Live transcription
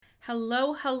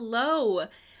Hello, hello.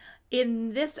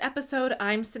 In this episode,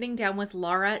 I'm sitting down with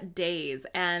Lara Days,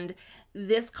 and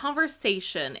this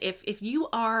conversation, if you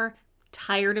are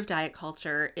tired of diet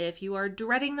culture, if you are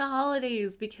dreading the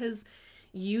holidays because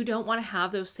you don't want to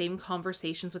have those same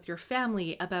conversations with your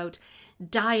family about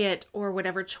diet or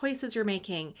whatever choices you're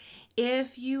making,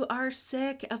 if you are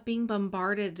sick of being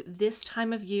bombarded this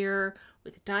time of year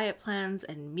with diet plans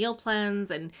and meal plans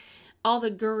and all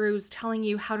the gurus telling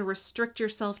you how to restrict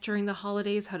yourself during the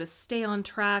holidays, how to stay on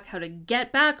track, how to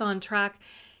get back on track,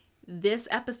 this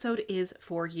episode is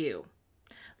for you.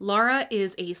 Lara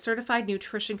is a certified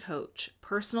nutrition coach,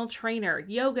 personal trainer,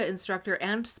 yoga instructor,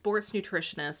 and sports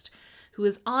nutritionist who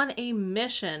is on a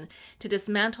mission to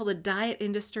dismantle the diet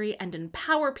industry and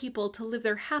empower people to live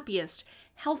their happiest,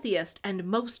 healthiest, and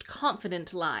most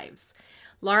confident lives.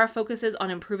 Lara focuses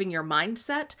on improving your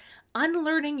mindset,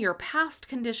 unlearning your past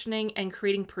conditioning, and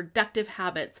creating productive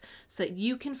habits so that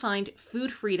you can find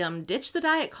food freedom, ditch the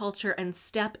diet culture, and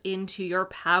step into your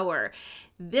power.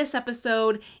 This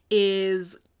episode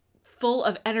is full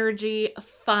of energy,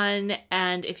 fun,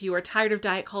 and if you are tired of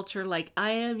diet culture like I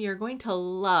am, you're going to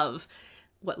love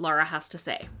what Lara has to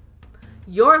say.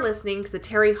 You're listening to The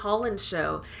Terry Holland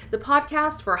Show, the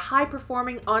podcast for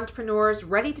high-performing entrepreneurs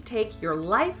ready to take your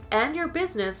life and your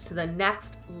business to the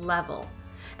next level.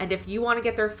 And if you want to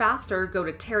get there faster, go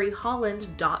to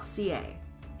terryholland.ca.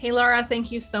 Hey, Lara,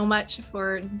 thank you so much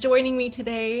for joining me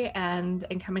today and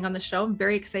coming on the show. I'm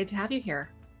very excited to have you here.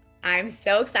 I'm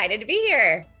so excited to be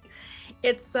here.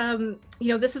 It's,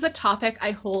 this is a topic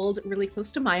I hold really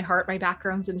close to my heart. My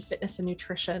background's in fitness and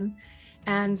nutrition.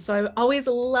 And so I always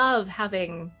love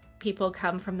having people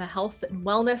come from the health and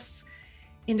wellness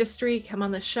industry come on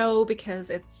the show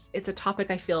because it's a topic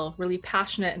I feel really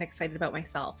passionate and excited about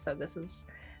myself. So this is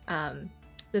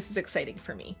exciting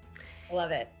for me. I love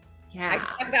it. Yeah. I can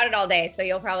talk about it all day, so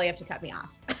you'll probably have to cut me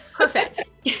off. Perfect.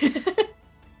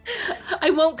 I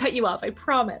won't cut you off. I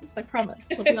promise.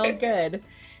 It'll be all good.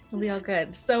 It'll be all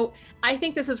good. So I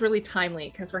think this is really timely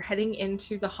because we're heading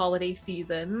into the holiday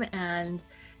season, and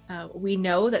we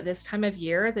know that this time of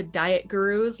year, the diet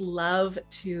gurus love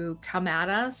to come at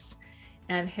us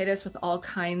and hit us with all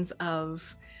kinds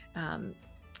of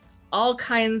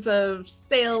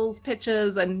sales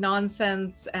pitches and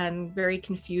nonsense and very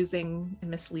confusing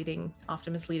and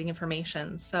often misleading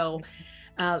information. So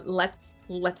let's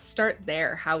start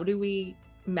there. How do we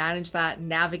manage that,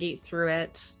 navigate through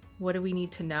it? What do we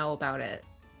need to know about it?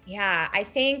 Yeah, I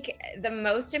think the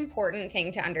most important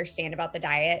thing to understand about the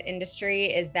diet industry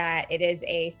is that it is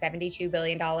a $72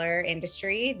 billion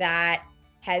industry that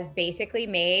has basically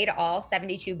made all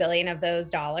 72 billion of those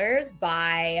dollars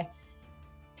by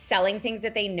selling things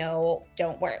that they know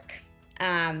don't work.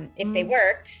 If they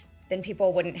worked, then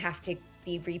people wouldn't have to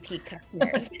be repeat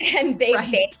customers. And they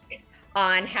bank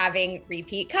on having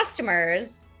repeat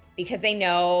customers because they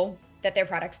know that their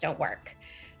products don't work.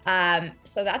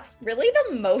 So that's really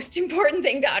the most important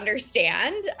thing to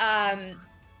understand,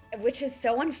 which is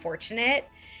so unfortunate.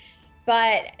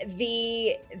 But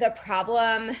the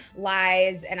problem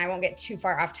lies, and I won't get too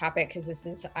far off topic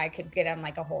because I could get on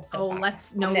like a whole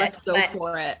soapbox. Let's go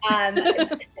for it.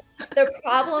 The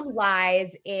problem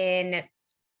lies in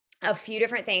a few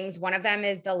different things. One of them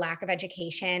is the lack of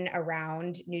education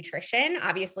around nutrition.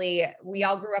 Obviously, we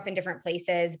all grew up in different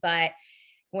places, but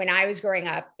when I was growing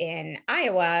up in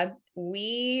Iowa,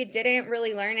 we didn't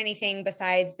really learn anything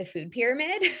besides the food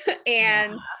pyramid.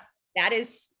 And that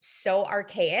is so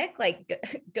archaic. Like,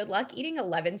 good luck eating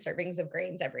 11 servings of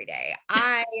grains every day.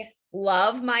 I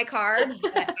love my carbs,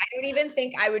 but I don't even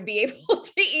think I would be able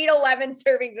to eat 11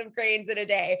 servings of grains in a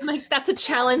day. Like, that's a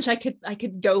challenge I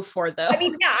could go for, though. I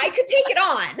mean, yeah, I could take it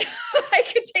on. I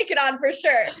could take it on for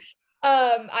sure.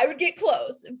 I would get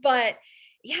close, but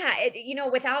yeah,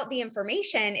 without the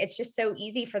information, it's just so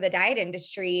easy for the diet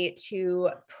industry to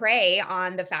prey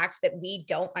on the fact that we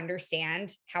don't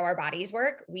understand how our bodies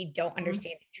work. We don't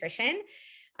understand nutrition.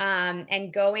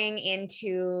 And going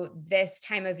into this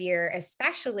time of year,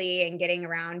 especially and getting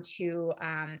around to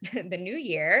the new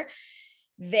year,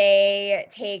 they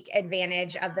take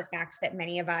advantage of the fact that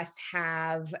many of us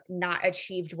have not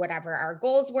achieved whatever our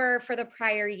goals were for the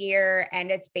prior year. And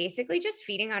it's basically just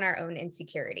feeding on our own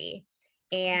insecurity.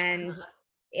 And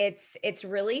it's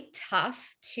really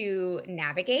tough to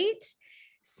navigate.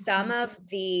 Some of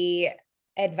the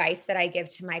advice that I give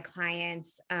to my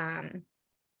clients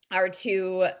are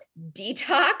to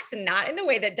detox, not in the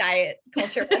way that diet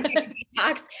culture wants you to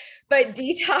detox, but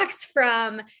detox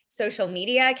from social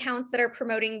media accounts that are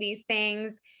promoting these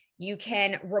things. You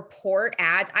can report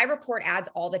ads. I report ads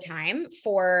all the time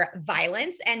for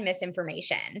violence and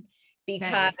misinformation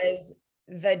because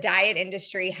the diet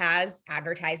industry has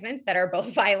advertisements that are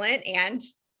both violent and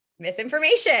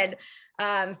misinformation.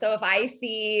 So if I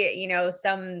see,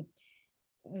 some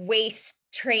waist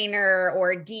trainer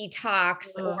or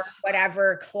detox or Ugh.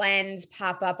 whatever cleanse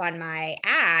pop up on my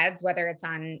ads, whether it's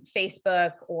on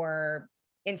Facebook or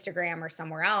Instagram or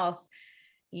somewhere else,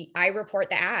 I report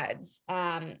the ads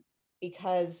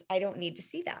because I don't need to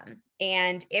see them.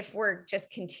 And if we're just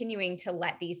continuing to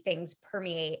let these things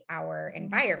permeate our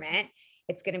environment,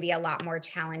 it's going to be a lot more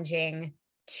challenging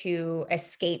to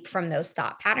escape from those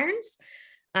thought patterns.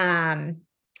 And,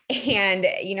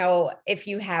 if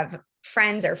you have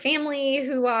friends or family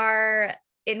who are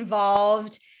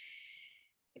involved,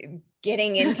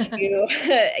 getting into,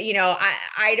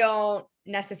 I don't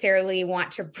necessarily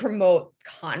want to promote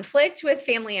conflict with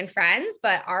family and friends,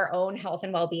 but our own health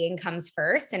and well-being comes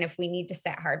first. And if we need to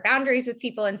set hard boundaries with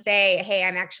people and say, hey,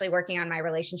 I'm actually working on my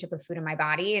relationship with food and my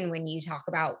body, and when you talk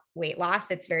about weight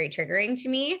loss, it's very triggering to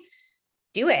me,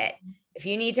 do it. If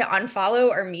you need to unfollow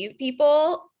or mute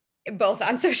people, both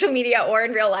on social media or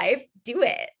in real life, do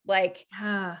it. Like,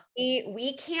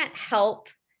 we can't help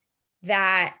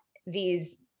that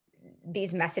these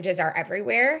messages are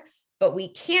everywhere, but we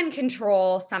can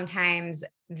control sometimes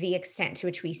the extent to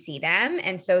which we see them.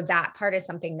 And so that part is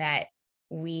something that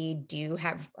we do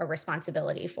have a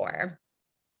responsibility for.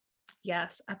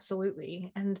 Yes,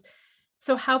 absolutely. And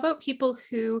so how about people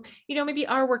who, maybe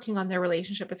are working on their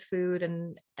relationship with food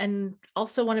and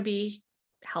also want to be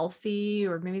healthy,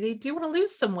 or maybe they do want to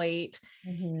lose some weight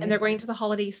and they're going to the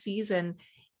holiday season?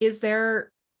 Is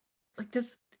there like,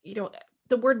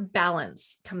 the word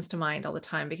balance comes to mind all the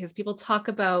time because people talk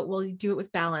about, well, you do it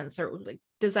with balance, or like,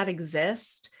 does that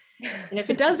exist? And if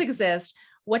it does exist,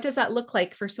 what does that look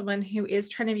like for someone who is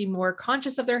trying to be more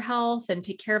conscious of their health and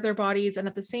take care of their bodies, and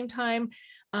at the same time,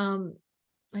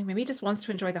 like maybe just wants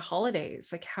to enjoy the holidays?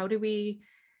 Like,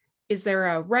 is there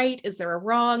a right? Is there a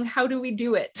wrong? How do we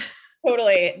do it?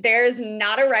 Totally. There's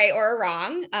not a right or a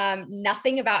wrong.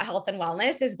 Nothing about health and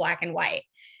wellness is black and white.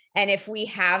 And if we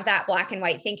have that black and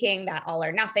white thinking, that all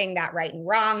or nothing, that right and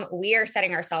wrong, we are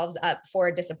setting ourselves up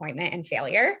for disappointment and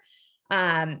failure,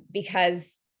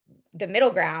 because the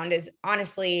middle ground is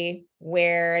honestly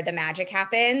where the magic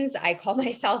happens. I call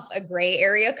myself a gray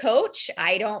area coach.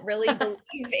 I don't really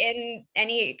believe in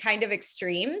any kind of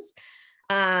extremes.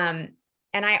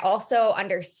 And I also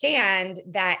understand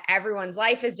that everyone's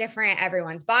life is different.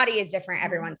 Everyone's body is different.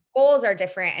 Everyone's goals are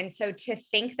different. And so to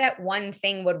think that one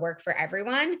thing would work for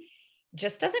everyone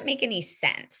just doesn't make any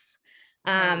sense.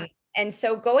 Right. And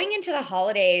so going into the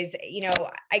holidays,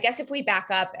 I guess if we back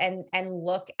up and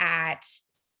look at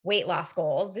weight loss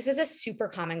goals, this is a super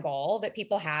common goal that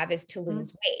people have, is to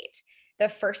lose weight. The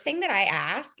first thing that I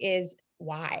ask is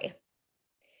why?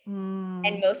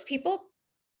 And most people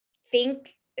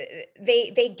think,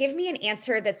 they give me an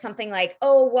answer that's something like,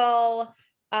 oh, well,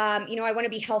 I want to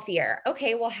be healthier.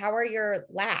 Okay, well, how are your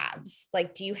labs?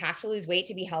 Like, do you have to lose weight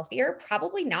to be healthier?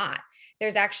 Probably not.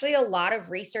 There's actually a lot of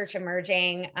research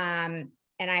emerging. And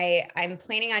I'm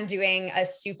planning on doing a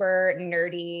super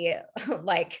nerdy,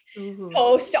 like,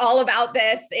 post all about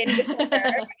this in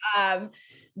December.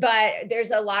 But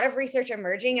there's a lot of research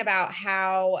emerging about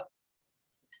how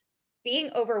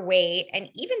being overweight and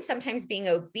even sometimes being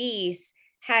obese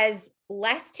has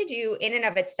less to do in and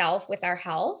of itself with our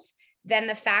health than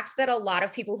the fact that a lot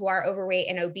of people who are overweight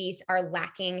and obese are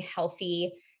lacking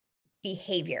healthy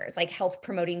behaviors, like health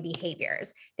promoting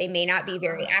behaviors. They may not be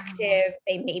very active.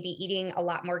 They may be eating a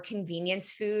lot more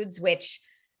convenience foods, which,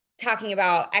 talking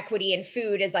about equity in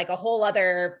food is like a whole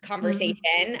other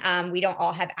conversation. We don't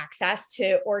all have access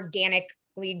to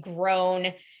organically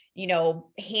grown,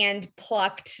 hand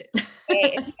plucked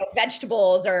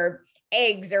vegetables or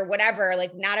eggs or whatever.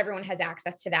 Like, not everyone has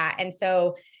access to that. And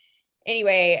so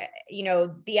anyway,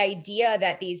 the idea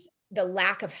that the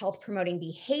lack of health promoting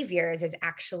behaviors is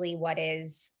actually what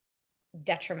is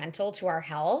detrimental to our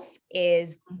health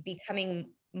is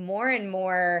becoming more and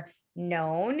more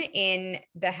known in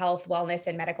the health, wellness,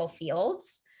 and medical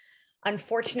fields.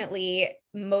 Unfortunately,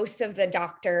 most of the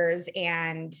doctors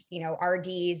and,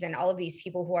 RDs and all of these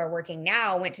people who are working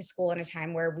now went to school in a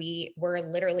time where we were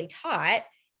literally taught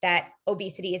that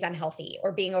obesity is unhealthy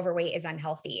or being overweight is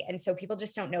unhealthy. And so people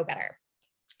just don't know better.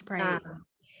 Right.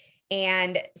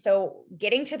 And so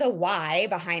getting to the why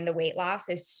behind the weight loss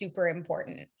is super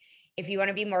important. If you want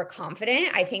to be more confident,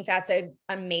 I think that's an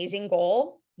amazing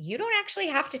goal. You don't actually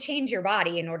have to change your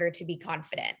body in order to be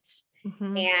confident.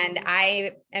 And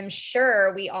I am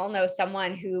sure we all know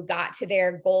someone who got to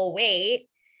their goal weight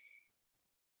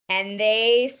And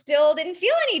they still didn't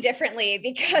feel any differently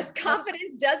because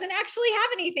confidence doesn't actually have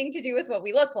anything to do with what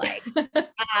we look like.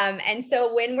 And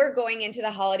so when we're going into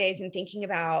the holidays and thinking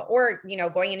about, or,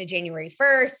 going into January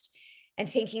 1st and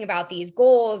thinking about these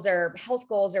goals or health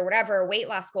goals or whatever, weight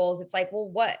loss goals, it's like, well,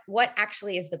 what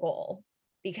actually is the goal?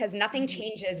 Because nothing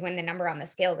changes when the number on the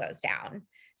scale goes down.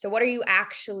 So what are you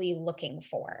actually looking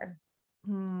for?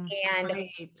 And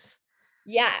right.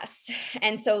 yes.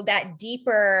 And so that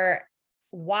deeper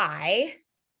why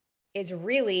is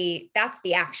really, that's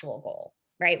the actual goal,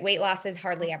 right? Weight loss is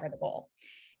hardly ever the goal.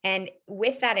 And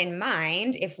with that in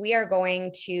mind, if we are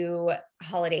going to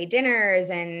holiday dinners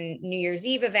and New Year's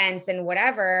Eve events and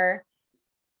whatever,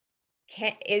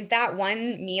 is that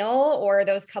one meal or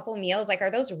those couple meals, like,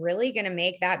 are those really going to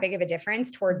make that big of a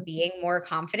difference toward being more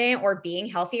confident or being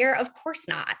healthier? Of course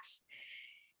not.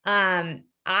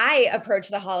 I approach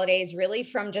the holidays really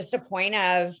from just a point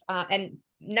of, and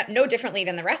no differently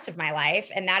than the rest of my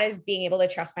life. And that is being able to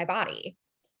trust my body.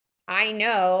 I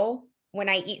know when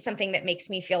I eat something that makes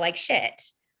me feel like shit.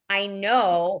 I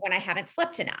know when I haven't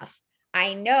slept enough.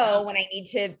 I know when I need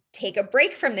to take a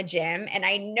break from the gym, and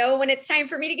I know when it's time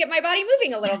for me to get my body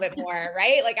moving a little bit more,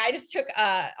 right? Like I just took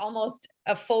almost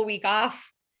a full week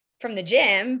off from the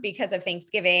gym because of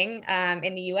Thanksgiving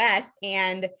in the US,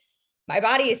 and my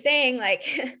body is saying like,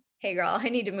 hey girl, I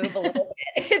need to move a little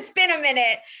bit. It's been a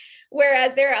minute.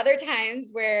 Whereas there are other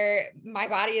times where my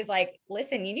body is like,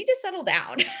 listen, you need to settle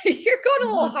down. You're going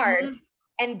a little hard.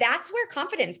 And that's where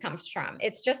confidence comes from.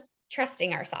 It's just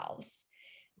trusting ourselves.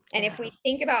 And if we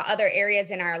think about other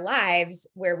areas in our lives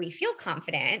where we feel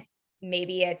confident,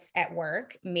 maybe it's at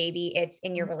work, maybe it's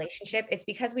in your relationship, it's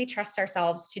because we trust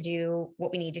ourselves to do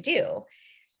what we need to do.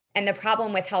 And the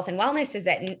problem with health and wellness is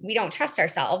that we don't trust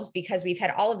ourselves because we've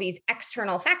had all of these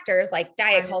external factors like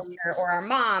diet culture or our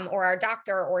mom or our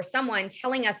doctor or someone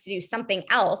telling us to do something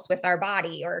else with our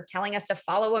body or telling us to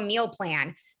follow a meal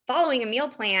plan. Following a meal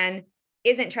plan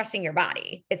isn't trusting your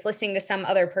body. It's listening to some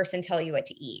other person tell you what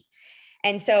to eat.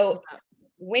 And so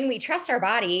when we trust our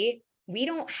body, we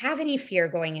don't have any fear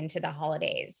going into the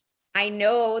holidays. I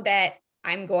know that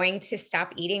I'm going to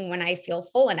stop eating when I feel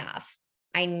full enough.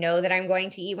 I know that I'm going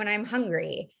to eat when I'm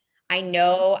hungry. I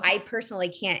know I personally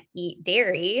can't eat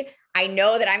dairy. I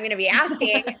know that I'm going to be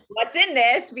asking what's in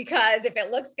this, because if it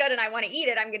looks good and I want to eat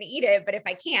it, I'm going to eat it. But if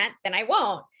I can't, then I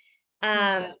won't.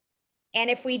 And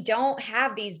if we don't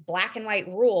have these black and white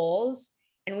rules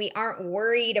and we aren't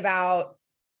worried about,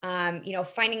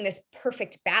 finding this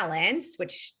perfect balance,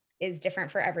 which is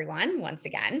different for everyone, once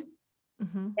again,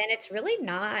 then it's really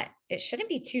not, it shouldn't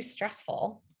be too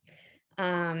stressful.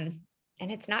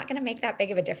 And it's not going to make that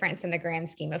big of a difference in the grand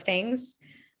scheme of things.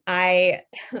 I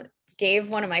gave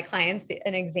one of my clients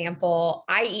an example.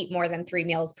 I eat more than 3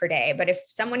 meals per day, but if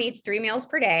someone eats 3 meals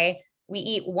per day, we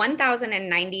eat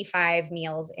 1,095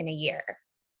 meals in a year.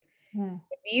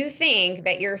 If you think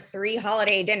that your 3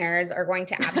 holiday dinners are going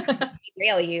to absolutely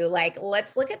derail you, like,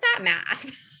 let's look at that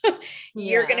math.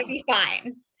 You're going to be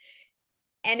fine.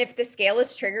 And if the scale is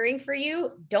triggering for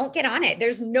you, don't get on it.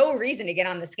 There's no reason to get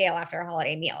on the scale after a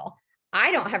holiday meal.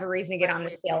 I don't have a reason to get on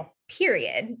the scale,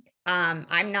 period.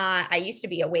 I used to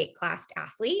be a weight classed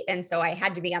athlete. And so I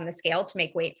had to be on the scale to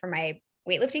make weight for my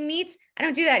weightlifting meets. I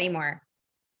don't do that anymore.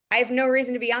 I have no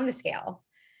reason to be on the scale.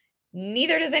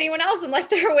 Neither does anyone else unless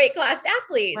they're a weight classed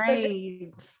athlete. Right. So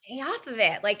just stay off of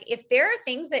it. Like if there are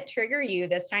things that trigger you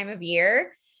this time of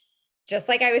year, just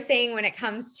like I was saying, when it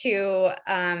comes to,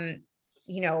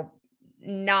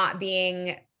 not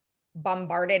being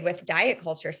bombarded with diet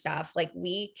culture stuff, like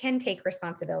we can take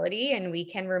responsibility and we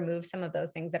can remove some of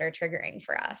those things that are triggering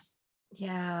for us.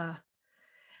 Yeah.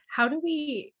 How do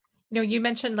we, you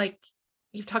mentioned like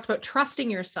you've talked about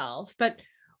trusting yourself, but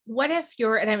what if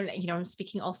you're, and I'm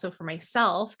speaking also for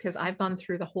myself because I've gone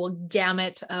through the whole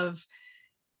gamut of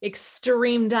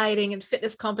extreme dieting and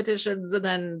fitness competitions and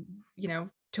then,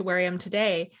 to where I am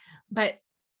today. But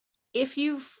if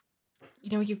you've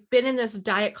been in this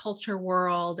diet culture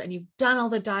world and you've done all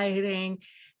the dieting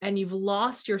and you've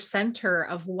lost your center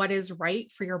of what is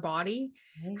right for your body,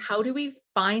 how do we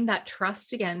find that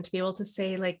trust again to be able to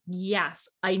say like, yes,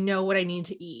 I know what I need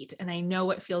to eat and I know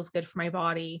what feels good for my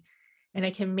body and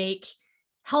I can make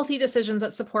healthy decisions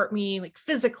that support me like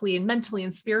physically and mentally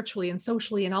and spiritually and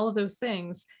socially and all of those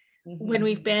things when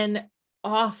we've been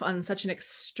off on such an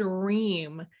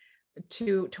extreme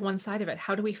to one side of it?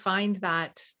 How do we find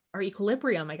that our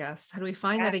equilibrium, I guess? How do we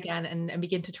find that again and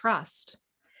begin to trust?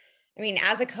 I mean,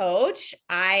 as a coach,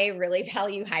 I really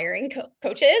value hiring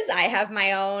coaches. I have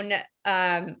my own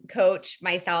coach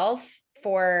myself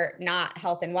for not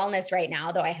health and wellness right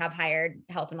now, though I have hired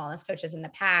health and wellness coaches in the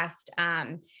past.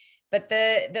 but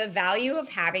the value of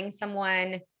having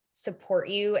someone support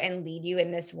you and lead you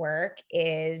in this work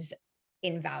is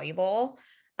invaluable.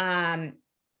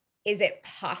 Is it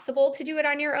possible to do it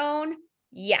on your own?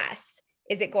 Yes.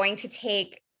 Is it going to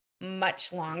take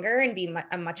much longer and be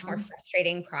a much more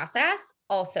frustrating process?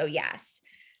 Also, yes.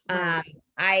 Right.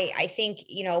 I think,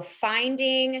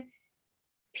 finding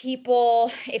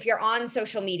people, if you're on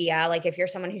social media, like if you're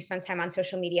someone who spends time on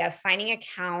social media, finding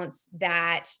accounts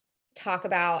that talk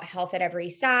about health at every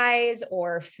size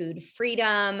or food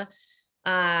freedom,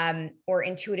 or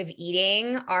intuitive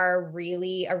eating are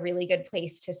really a really good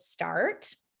place to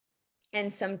start.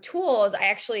 And some tools, I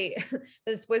actually,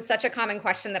 this was such a common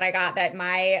question that I got that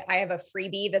I have a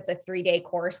freebie that's a 3-day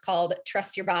course called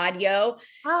Trust Your Bod Yo.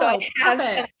 So I Oh, have some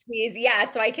of perfect. these. Yeah.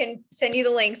 So I can send you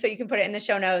the link so you can put it in the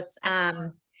show notes.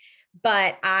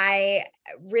 But I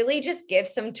really just give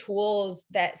some tools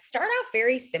that start off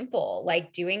very simple,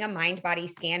 like doing a mind body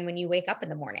scan when you wake up in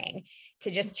the morning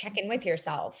to just check in with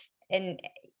yourself. And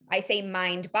I say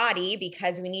mind body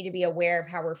because we need to be aware of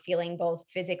how we're feeling both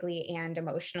physically and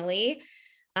emotionally.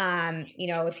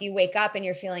 If you wake up and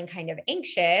you're feeling kind of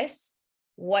anxious,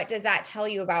 what does that tell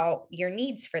you about your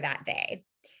needs for that day?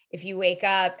 If you wake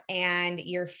up and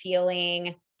you're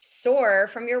feeling sore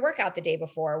from your workout the day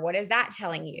before, what is that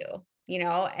telling you?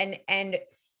 And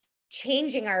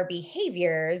changing our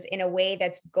behaviors in a way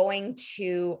that's going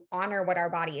to honor what our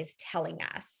body is telling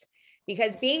us.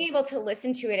 Because being able to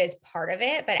listen to it is part of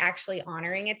it, but actually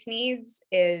honoring its needs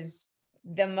is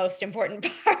the most important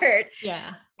part.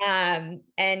 Yeah.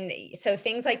 And so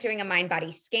things like doing a mind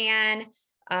body scan,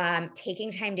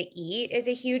 taking time to eat is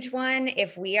a huge one.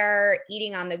 If we are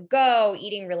eating on the go,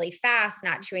 eating really fast,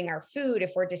 not chewing our food,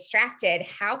 if we're distracted,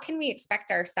 how can we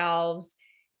expect ourselves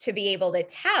to be able to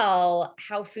tell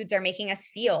how foods are making us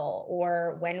feel,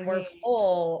 or when we're Right.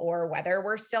 full, or whether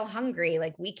we're still hungry?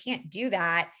 Like, we can't do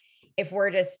that if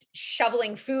we're just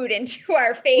shoveling food into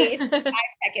our face 5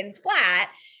 seconds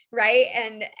flat. Right.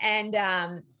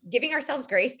 And giving ourselves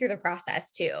grace through the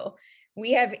process too.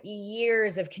 We have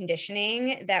years of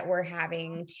conditioning that we're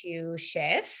having to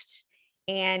shift,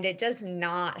 and it does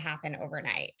not happen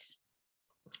overnight.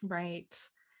 Right.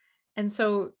 And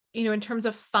so, in terms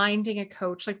of finding a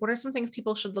coach, like what are some things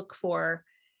people should look for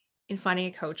in finding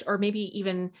a coach? Or maybe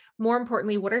even more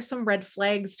importantly, what are some red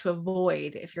flags to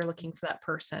avoid if you're looking for that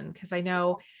person? Because I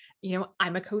know,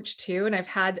 I'm a coach too, and I've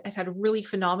had really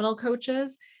phenomenal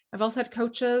coaches. I've also had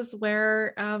coaches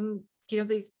where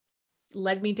they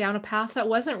led me down a path that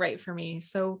wasn't right for me.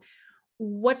 So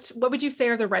what would you say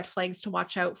are the red flags to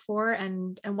watch out for,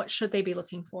 and what should they be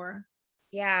looking for?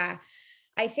 Yeah.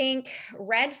 I think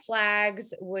red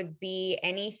flags would be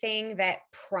anything that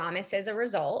promises a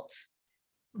result.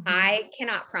 Mhm. I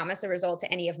cannot promise a result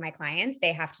to any of my clients.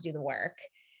 They have to do the work.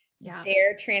 Yeah.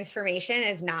 Their transformation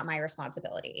is not my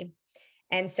responsibility.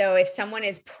 And so if someone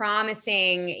is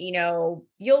promising, you'll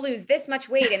lose this much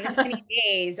weight in this many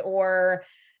days, or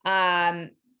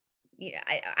um,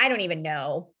 I don't even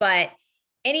know, but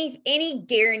any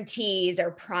guarantees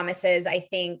or promises, I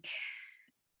think,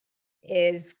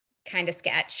 is kind of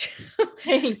sketch.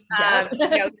 Yep.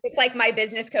 Just like my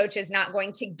business coach is not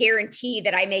going to guarantee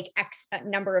that I make X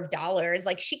number of dollars.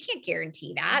 Like, she can't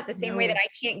guarantee that, the same way that No. I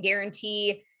can't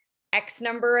guarantee X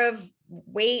number of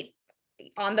weight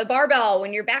on the barbell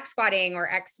when you're back squatting, or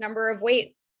X number of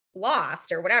weight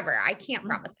lost, or whatever. I can't Mm.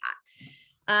 promise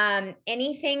that.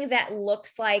 Anything that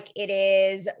looks like it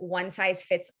is one size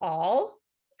fits all,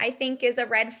 I think, is a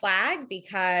red flag,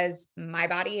 because my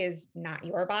body is not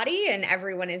your body and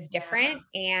everyone is Yeah. different.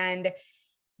 And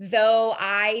though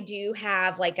I do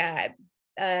have like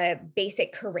a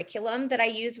basic curriculum that I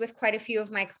use with quite a few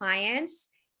of my clients,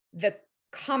 the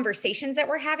conversations that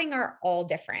we're having are all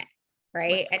different.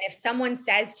 Right. Right. And if someone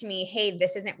says to me, hey,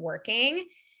 this isn't working,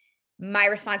 my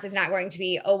response is not going to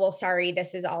be, oh, well, sorry,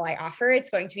 this is all I offer. It's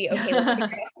going to be, okay, let's figure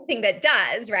out something that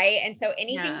does. Right. And so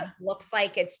anything that Yeah. looks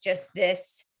like it's just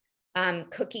this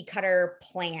cookie cutter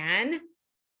plan,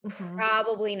 Mhm.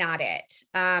 probably not it.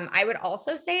 I would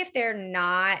also say, if they're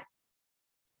not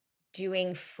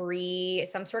doing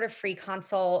some sort of free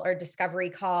consult or discovery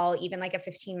call, even like a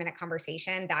 15-minute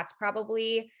conversation, that's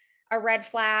probably a red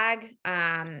flag.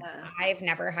 Yeah. I've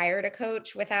never hired a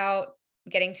coach without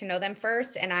getting to know them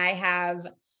first. And I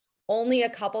have only a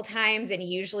couple times, and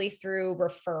usually through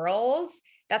referrals.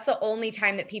 That's the only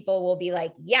time that people will be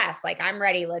like, yes, like, I'm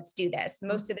ready, let's do this. Mm.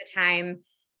 Most of the time,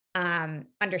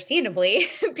 understandably,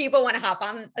 people want to hop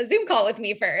on a Zoom call with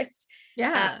me first.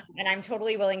 Yeah. And I'm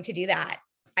totally willing to do that.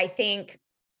 I think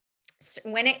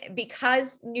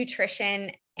because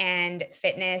nutrition and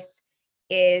fitness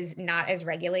is not as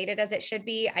regulated as it should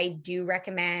be, I do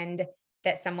recommend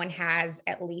that someone has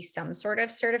at least some sort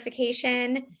of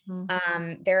certification.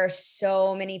 Mhm. There are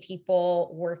so many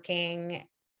people working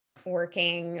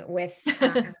with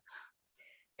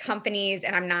companies,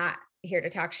 and I'm not here to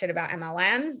talk shit about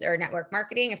MLMs or network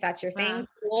marketing. If that's your Yeah, thing,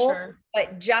 cool. sure.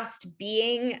 But just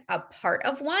being a part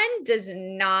of one does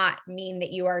not mean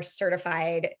that you are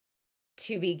certified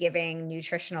to be giving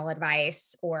nutritional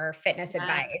advice or fitness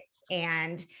advice. Yes.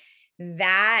 And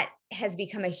that has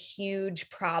become a huge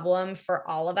problem for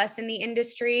all of us in the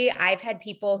industry. I've had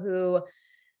people who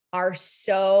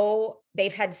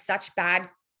they've had such bad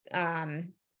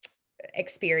um,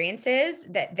 experiences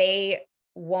that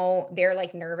they're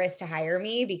like nervous to hire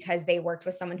me because they worked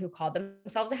with someone who called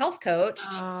themselves a health coach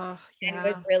Oh, and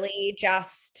was yeah. really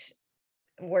just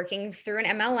working through an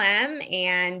MLM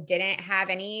and didn't have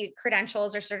any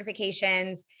credentials or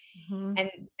certifications. Mhm.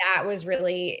 And that was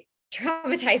really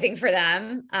traumatizing for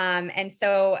them. And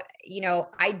so,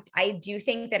 I do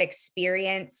think that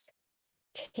experience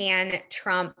can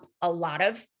trump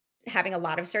having a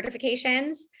lot of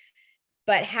certifications,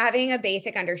 but having a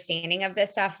basic understanding of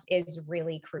this stuff is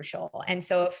really crucial. And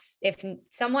so if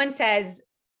someone says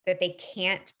that they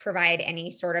can't provide any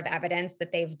sort of evidence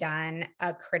that they've done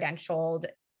a credentialed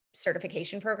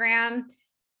certification program,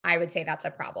 I would say that's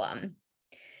a problem.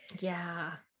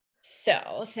 Yeah.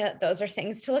 So those are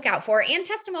things to look out for, and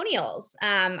testimonials.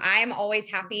 I'm always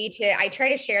happy I try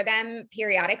to share them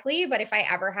periodically, but if I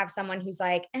ever have someone who's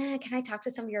like, can I talk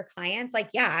to some of your clients? Like,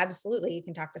 yeah, absolutely. You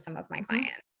can talk to some of my Mhm.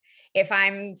 clients. If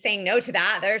I'm saying no to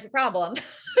that, there's a problem.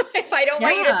 If I don't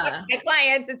want you to talk Yeah. to my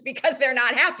clients, it's because they're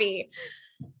not happy.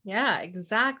 Yeah,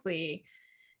 exactly.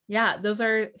 Yeah, those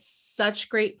are such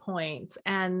great points.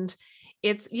 And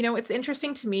it's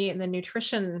interesting to me in the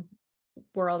nutrition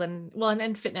world and well,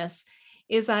 and fitness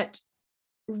is that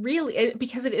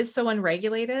because it is so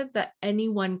unregulated that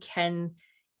anyone can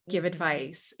give Mhm.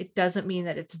 advice. It doesn't mean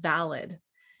that it's valid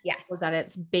or that Yes.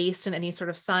 it's based in any sort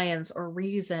of science or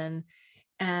reason.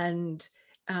 And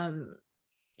um,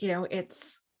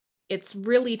 it's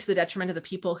really to the detriment of the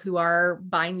people who are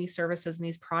buying these services and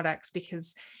these products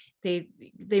because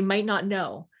they might not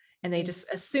know, and they Mm. just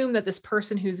assume that this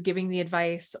person who's giving the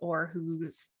advice or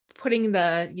who's putting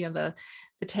the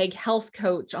tag health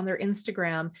coach on their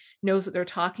Instagram knows what they're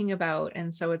talking about.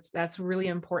 And so that's a really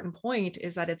important point,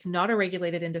 is that it's not a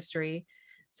regulated industry,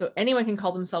 so anyone can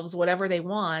call themselves whatever they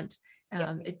want.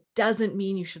 Yep. It doesn't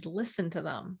mean you should listen to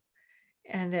them.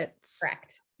 And it's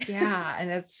Correct. yeah,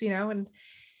 and it's and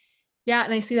yeah,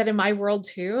 and I see that in my world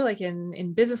too, like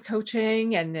in business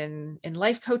coaching and in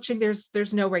life coaching,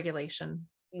 there's no regulation.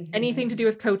 Anything to Mhm. do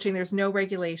with coaching, there's no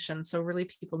regulation. So really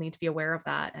people need to be aware of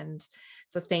that. And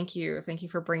so thank you. Thank you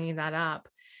for bringing that up.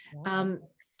 Yeah. Um,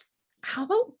 how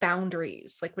about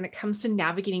boundaries? Like when it comes to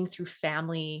navigating through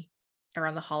family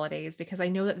around the holidays, because I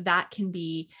know that can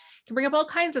bring up all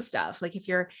kinds of stuff. Like if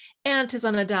your aunt is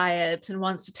on a diet and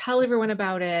wants to tell everyone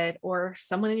about it, or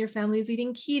someone in your family is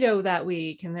eating keto that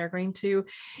week and they're going to,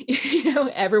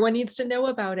 everyone needs to know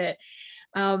about it.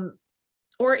 Um,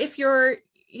 or if you're,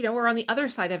 or on the other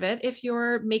side of it, if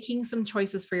you're making some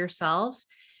choices for yourself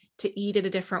to eat it a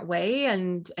different way,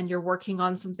 and you're working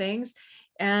on some things,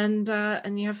 and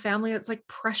you have family that's like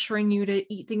pressuring you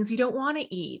to eat things you don't want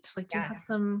to eat. Like, do you Yeah, have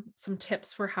some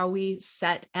tips for how we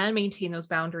set and maintain those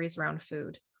boundaries around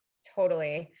food?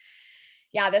 totally.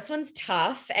 Yeah, this one's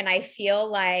tough. And I feel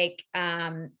like,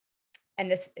 and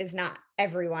this is not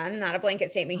everyone, not a blanket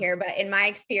statement here, but in my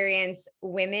experience,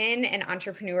 women and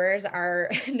entrepreneurs are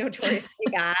notoriously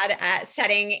bad at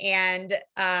setting and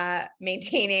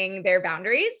maintaining their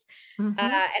boundaries. Mhm.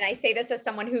 And I say this as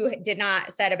someone who did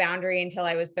not set a boundary until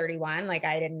I was 31. Like,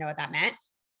 I didn't know what that meant.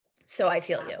 So I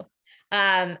feel you.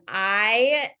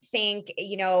 I think,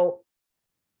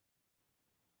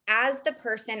 as the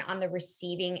person on the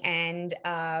receiving end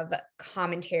of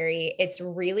commentary, it's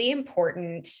really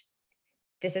important.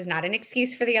 This is not an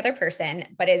excuse for the other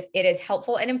person, but it is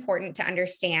helpful and important to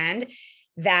understand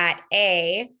that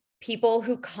people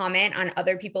who comment on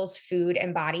other people's food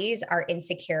and bodies are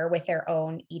insecure with their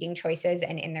own eating choices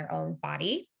and in their own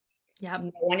body. Yep.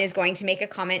 No one is going to make a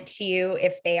comment to you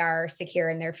if they are secure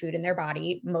in their food and their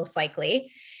body, most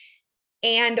likely.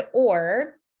 And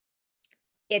or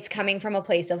it's coming from a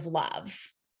place of love.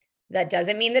 That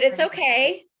doesn't mean that it's Right.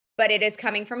 okay, but it is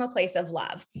coming from a place of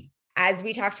love. As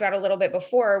we talked about a little bit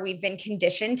before, we've been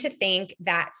conditioned to think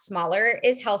that smaller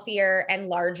is healthier and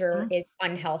larger Mhm. is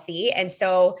unhealthy. And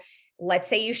so let's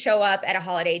say you show up at a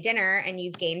holiday dinner and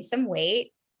you've gained some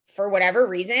weight for whatever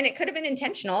reason. It could have been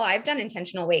intentional. I've done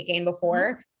intentional weight gain Mhm.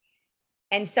 before.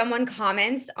 And someone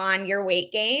comments on your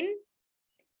weight gain.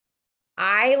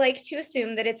 I like to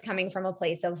assume that it's coming from a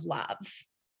place of love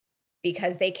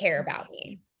because they care about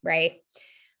me, right?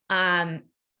 And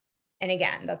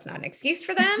again, that's not an excuse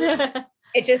for them.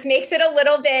 It just makes it a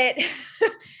little bit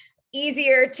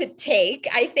easier to take,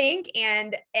 I think,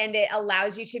 and it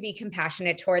allows you to be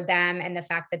compassionate toward them and the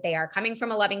fact that they are coming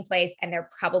from a loving place and they're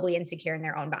probably insecure in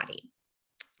their own body.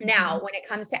 Now, when it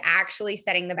comes to actually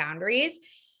setting the boundaries,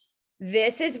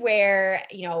 this is where,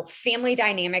 family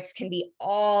dynamics can be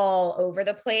all over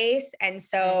the place. And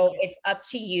so it's up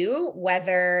to you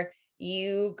whether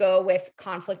you go with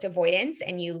conflict avoidance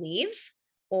and you leave,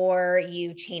 or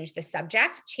you change the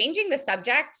subject. Changing the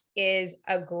subject is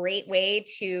a great way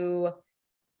to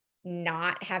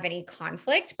not have any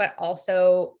conflict, but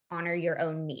also honor your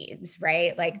own needs,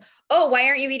 right? Like, oh, why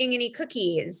aren't you eating any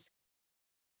cookies?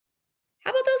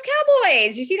 How about those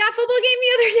Cowboys? You see that football game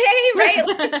the other day,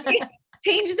 right? Like,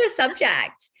 change the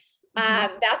subject.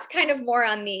 That's kind of more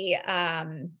on the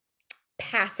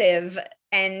passive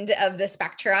end of the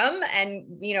spectrum,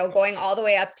 and going all the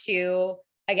way up to,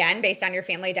 again, based on your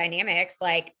family dynamics,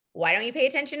 like, why don't you pay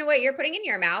attention to what you're putting in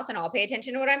your mouth and I'll pay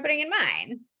attention to what I'm putting in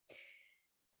mine?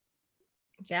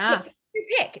 Yeah. So you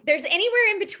pick. There's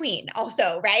anywhere in between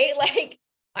also, right? Like,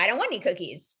 I don't want any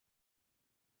cookies.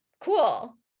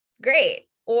 Cool. Great.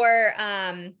 Or,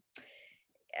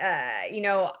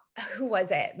 who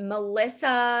was it?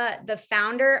 Melissa, the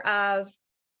founder of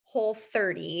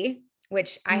Whole30,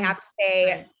 which I have to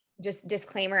say, just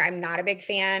disclaimer, I'm not a big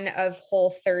fan of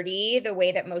Whole30, the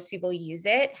way that most people use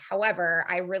it. However,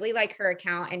 I really like her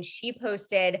account, and she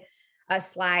posted a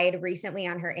slide recently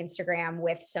on her Instagram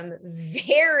with some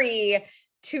very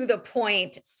to the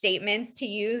point statements to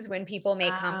use when people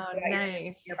make comments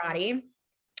about your body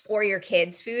or your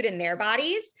kids' food in their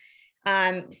bodies.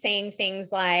 Saying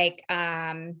things like,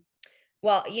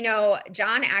 well,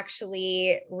 John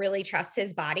actually really trusts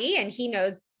his body and he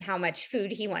knows how much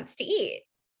food he wants to eat.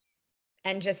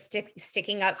 And just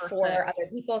sticking up for other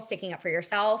people, sticking up for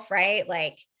yourself, right?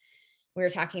 Like, we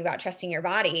were talking about trusting your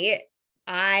body.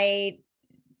 I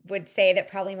would say that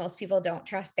probably most people don't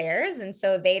trust theirs. And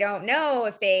so they don't know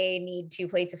if they need 2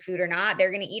 plates of food or not. They're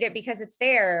going to eat it because it's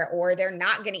there, or they're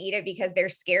not going to eat it because they're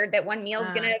scared that one meal is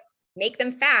going to make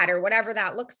them fat, or whatever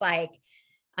that looks like.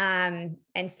 And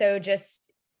so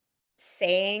just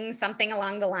saying something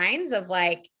along the lines of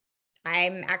like,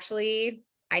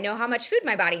 I know how much food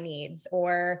my body needs,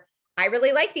 or I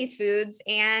really like these foods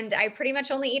and I pretty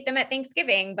much only eat them at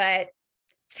Thanksgiving, but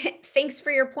thanks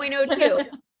for your 0.02.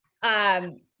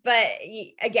 But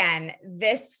again,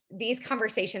 these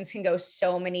conversations can go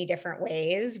so many different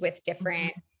ways with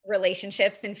different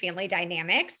relationships and family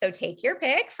dynamics. So take your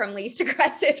pick from least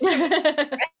aggressive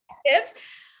to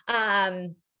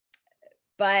aggressive.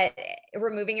 But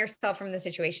removing yourself from the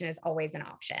situation is always an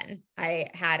option. I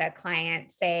had a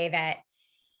client say that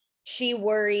she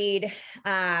worried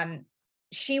that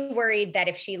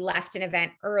if she left an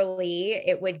event early,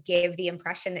 it would give the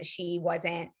impression that she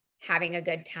wasn't having a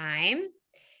good time.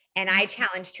 And I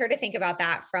challenged her to think about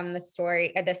that from the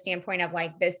standpoint of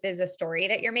like, this is a story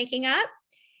that you're making up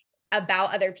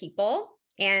about other people.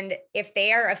 And if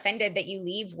they are offended that you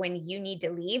leave when you need to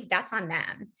leave, that's on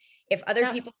them. If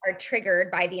other people are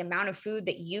triggered by the amount of food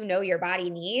that your body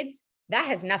needs, that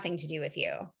has nothing to do with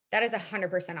you. That is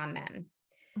 100% on them.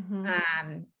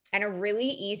 And a really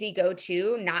easy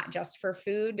go-to, not just for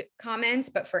food comments,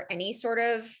 but for any sort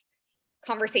of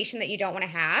conversation that you don't want to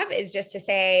have, is just to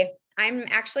say, I'm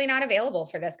actually not available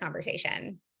for this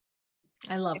conversation.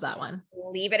 I love that one.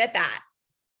 Leave it at that.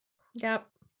 Yep.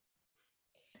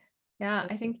 Yeah.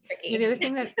 I think the other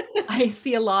thing that I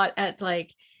see a lot at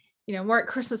like, more at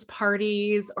Christmas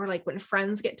parties or like when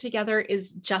friends get together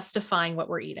is justifying what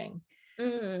we're eating.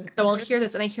 So I'll hear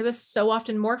this, and I hear this so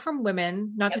often, more from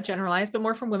women, not to generalize, but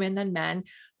more from women than men,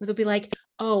 where they'll be like,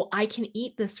 oh, I can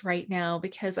eat this right now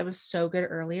because I was so good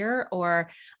earlier, or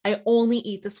I only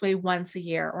eat this way once a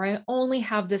year, or I only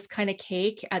have this kind of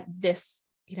cake at this,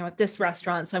 at this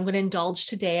restaurant. So I'm going to indulge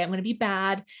today. I'm going to be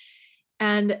bad.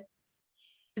 And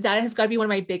that has got to be one of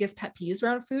my biggest pet peeves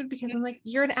around food, because I'm like,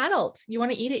 you're an adult. You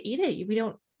want to eat it, eat it. You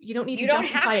don't need to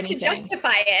justify anything.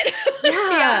 Justify it.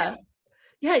 Yeah.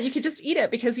 Yeah, you could just eat it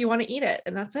because you want to eat it,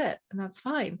 and that's it. And that's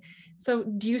fine. So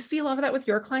do you see a lot of that with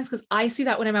your clients? Because I see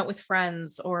that when I'm out with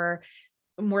friends, or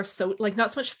more so like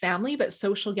not so much family, but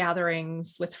social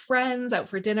gatherings with friends out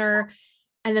for dinner.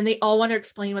 And then they all want to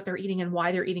explain what they're eating and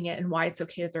why they're eating it and why it's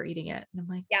okay that they're eating it. And I'm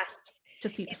like, yeah,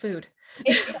 just eat the food.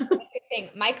 It's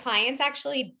interesting. My clients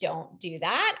actually don't do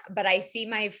that, but I see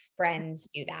my friends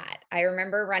do that. I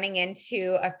remember running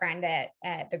into a friend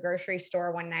at the grocery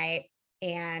store one night,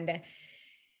 and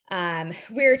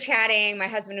we were chatting, my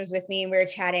husband was with me and we were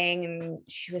chatting and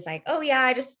she was like, oh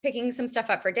yeah, just picking some stuff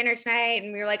up for dinner tonight.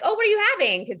 And we were like, oh, what are you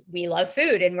having? Cause we love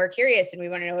food and we're curious and we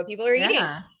want to know what people are eating.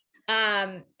 Yeah.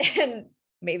 And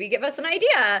maybe give us an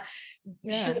idea. She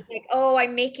Yeah. was like, oh, I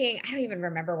don't even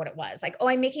remember what it was. Like, oh,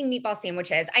 I'm making meatball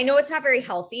sandwiches. I know it's not very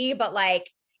healthy, but like,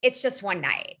 it's just one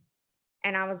night.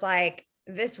 And I was like,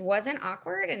 this wasn't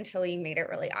awkward until you made it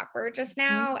really awkward just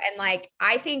now. And like,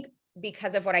 I think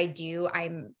because of what I do,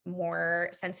 I'm more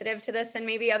sensitive to this than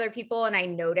maybe other people. And I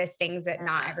notice things that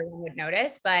not Yeah. everyone would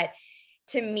notice. But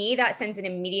to me, that sends an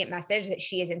immediate message that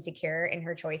she is insecure in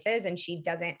her choices and she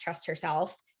doesn't trust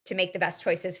herself to make the best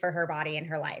choices for her body and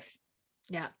her life.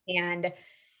 Yeah. And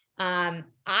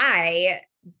I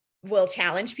will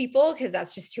challenge people because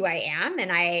that's just who I am.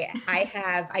 And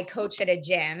I coach at a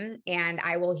gym and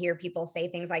I will hear people say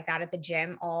things like that at the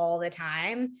gym all the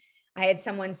time. I had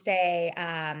someone say,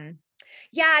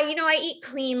 yeah, you know, I eat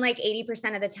clean like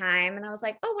 80% of the time. And I was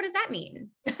like, oh, what does that mean?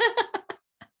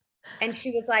 And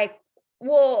she was like,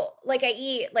 well, like I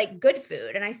eat like good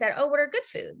food. And I said, oh, what are good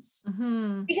foods?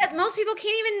 Mm-hmm. Because most people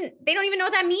they don't even know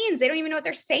what that means. They don't even know what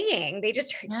they're saying. They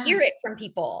just Yeah. hear it from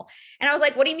people. And I was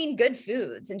like, what do you mean good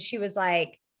foods? And she was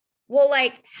like, well,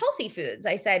 like healthy foods.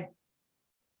 I said,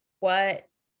 what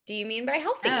do you mean by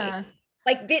healthy? Yeah.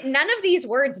 Like none of these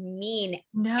words mean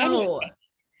anything. No.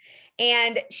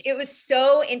 And it was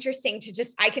so interesting to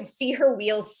I could see her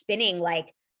wheels spinning. Like,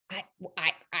 I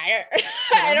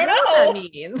I don't What that know.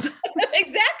 means.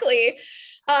 Exactly.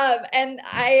 And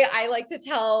I like to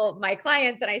tell my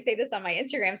clients, and I say this on my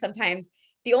Instagram sometimes,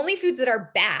 the only foods that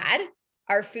are bad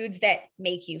are foods that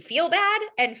make you feel bad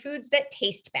and foods that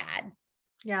taste bad.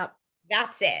 Yeah.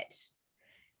 That's it.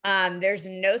 There's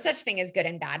no such thing as good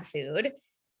and bad food.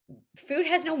 Food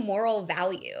has no moral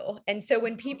value. And so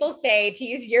when people say, to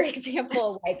use your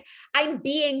example, like, I'm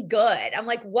being good, I'm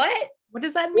like, what? What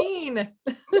does that mean?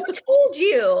 Who told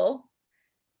you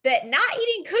that not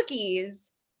eating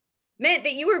cookies meant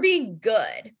that you were being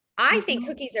good? I think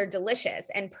cookies are delicious.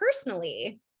 And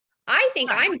personally, I think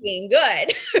Yeah. I'm being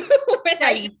good when Yeah,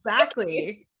 I eat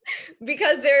exactly.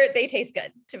 because they taste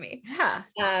good to me. Yeah.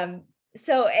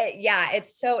 So yeah,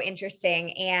 it's so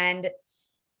interesting. And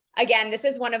again, this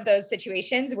is one of those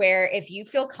situations where if you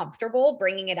feel comfortable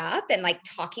bringing it up and like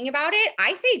talking about it,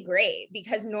 I say great,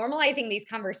 because normalizing these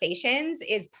conversations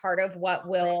is part of what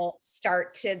will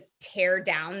start to tear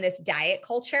down this diet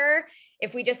culture.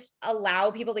 If we just allow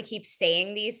people to keep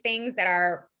saying these things that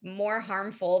are more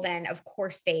harmful than, of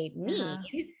course, they mean,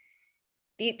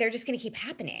 they're just going to keep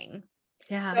happening.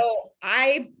 Yeah. So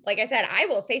like I said, I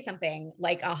will say something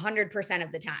like 100%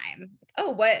 of the time.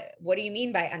 Oh, what do you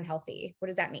mean by unhealthy? What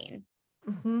does that mean?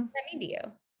 Mm-hmm. What does that mean to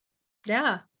you?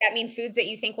 Yeah. That mean foods that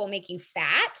you think will make you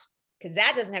fat? Because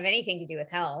that doesn't have anything to do with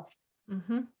health.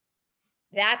 Mm-hmm.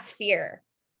 That's fear.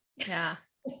 Yeah.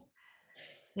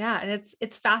 Yeah. And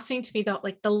it's fascinating to me though,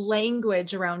 like the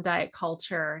language around diet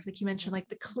culture. Like you mentioned, like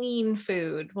the clean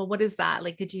food. Well, what is that?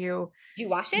 Like, Did you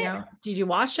wash it? did you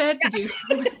wash it? Yeah. Did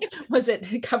you, was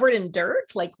it covered in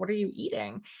dirt? Like, what are you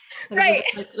eating? Right.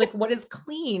 Like what is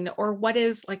clean, or what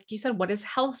is, like you said, what is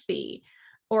healthy,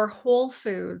 or whole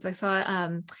foods? I saw,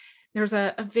 there was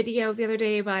a video the other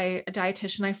day by a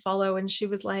dietitian I follow, and she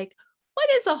was like, what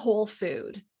is a whole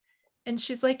food? And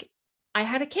she's like, I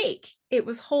had a cake. It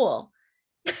was whole.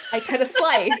 I cut a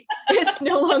slice. It's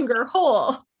no longer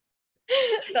whole.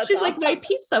 That's She's awesome. like, my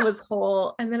pizza was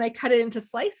whole, and then I cut it into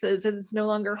slices and it's no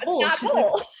longer It's whole. not She's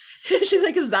whole. like, she's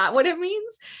like, is that what it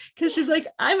means? Because she's like,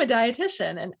 I'm a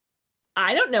dietitian and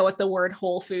I don't know what the word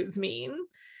whole foods mean.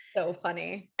 So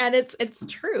funny. And it's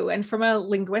true. And from a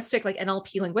linguistic, like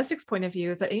NLP linguistics point of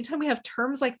view, is that anytime we have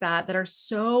terms like that are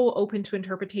so open to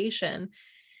interpretation,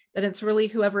 that it's really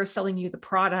whoever is selling you the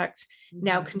product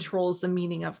now controls the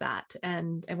meaning of that.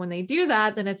 And when they do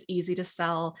that, then it's easy to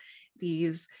sell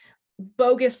these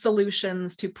bogus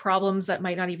solutions to problems that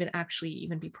might not even actually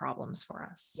even be problems for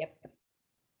us. Yep.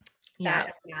 Yeah.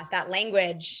 That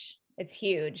language, it's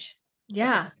huge.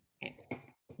 Yeah.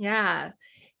 Yeah.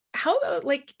 How about,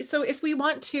 like, so if we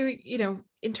want to,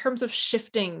 in terms of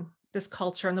shifting this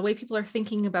culture and the way people are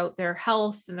thinking about their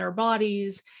health and their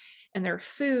bodies and their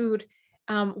food,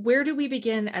 where do we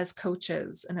begin as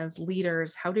coaches and as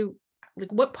leaders?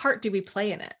 What part do we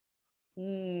play in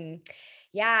it?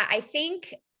 Yeah, I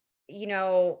think,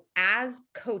 as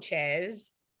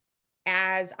coaches,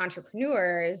 as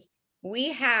entrepreneurs,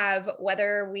 we have,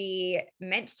 whether we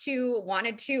meant to,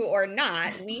 wanted to, or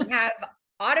not, we have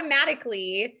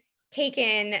automatically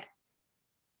taken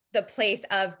the place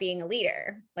of being a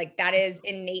leader. Like that is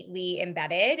innately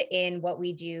embedded in what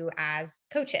we do as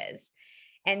coaches.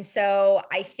 And so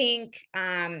I think,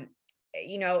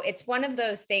 it's one of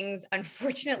those things,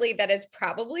 unfortunately, that is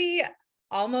probably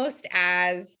almost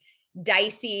as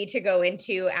dicey to go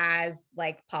into as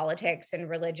like politics and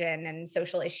religion and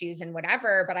social issues and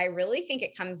whatever. But I really think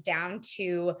it comes down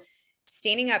to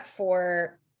standing up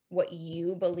for what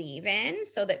you believe in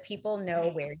so that people know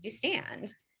where you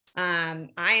stand. I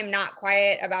am not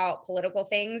quiet about political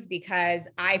things because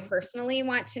I personally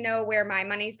want to know where my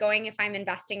money's going if I'm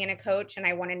investing in a coach, and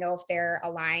I want to know if they're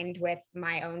aligned with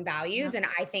my own values. Yeah. And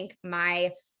I think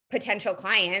my potential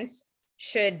clients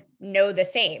should know the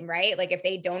same, right? Like if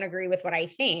they don't agree with what I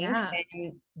think, Yeah.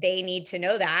 then they need to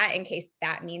know that, in case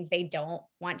that means they don't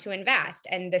want to invest.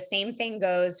 And the same thing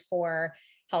goes for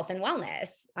health and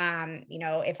wellness.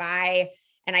 If I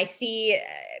see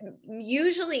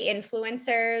usually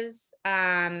influencers,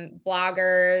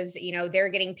 bloggers, they're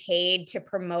getting paid to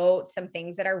promote some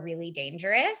things that are really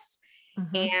dangerous.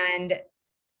 Mhm. And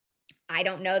I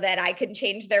don't know that I could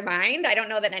change their mind. I don't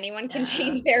know that anyone can Yeah.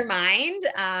 change their mind.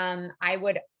 I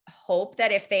would hope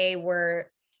that if they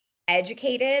were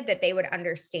educated, that they would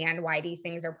understand why these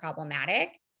things are problematic.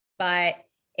 But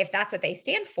if that's what they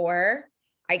stand for,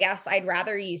 I guess I'd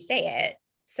rather you say it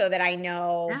so that I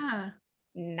know Yeah.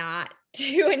 not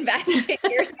to invest in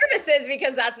your services,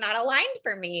 because that's not aligned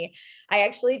for me. I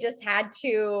actually just had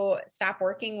to stop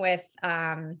working with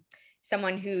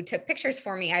someone who took pictures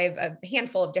for me. I have a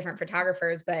handful of different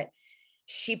photographers, but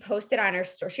she posted on her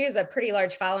story. She has a pretty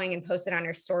large following and posted on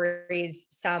her stories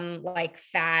some like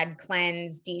fad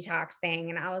cleanse detox thing.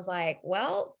 And I was like,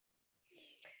 well,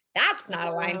 that's not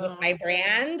aligned with Oh, my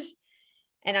brand.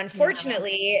 And yeah.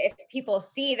 unfortunately, if people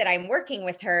see that I'm working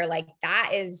with her, like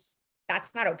that's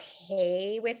not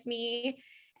okay with me.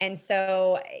 And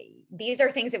so these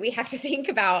are things that we have to think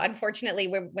about, unfortunately,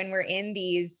 when we're in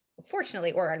these,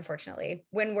 fortunately or unfortunately,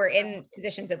 when we're in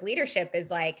positions of leadership,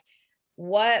 is like,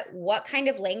 what kind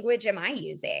of language am I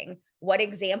using? What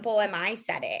example am I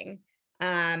setting?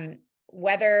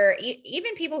 Whether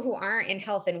even people who aren't in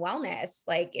health and wellness,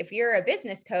 like if you're a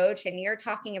business coach and you're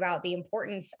talking about the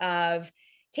importance of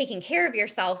taking care of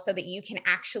yourself so that you can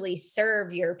actually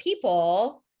serve your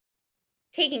people,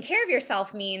 taking care of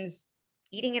yourself means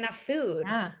eating enough food,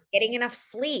 Yeah. getting enough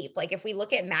sleep. Like if we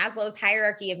look at Maslow's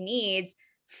hierarchy of needs,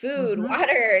 food, Mhm.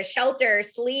 water, shelter,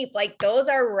 sleep, like those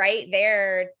are right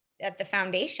there at the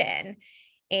foundation.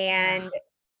 Yeah. And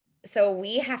so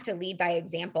we have to lead by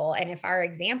example. And if our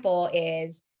example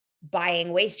is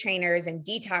buying waist trainers and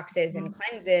detoxes and Mhm.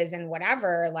 cleanses and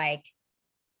whatever, like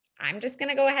I'm just going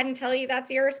to go ahead and tell you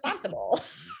that's irresponsible.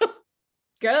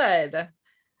 Good.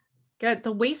 Good.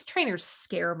 The waist trainers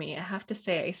scare me, I have to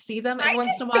say. I see them I every once in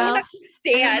a just don't while, and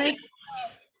I'm understand.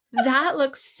 like, that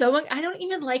looks so I don't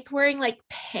even like wearing, like,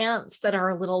 pants that are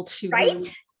a little too, Right?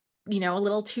 a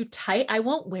little too tight. I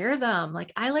won't wear them.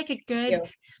 Like, I like a good You.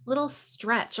 little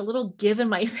stretch, a little give in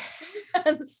my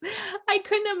pants. I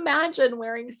couldn't imagine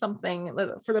wearing something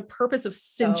for the purpose of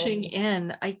cinching So,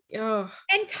 in.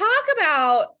 and talk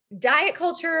about diet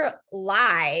culture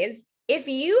lies. If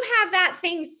you have that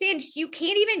thing cinched, you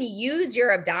can't even use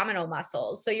your abdominal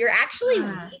muscles. So you're actually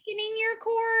Ah, weakening your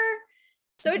core.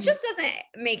 So it mhm. just doesn't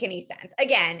make any sense.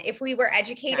 Again, if we were Yeah.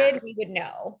 educated, we would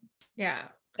know Yeah.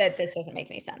 that this doesn't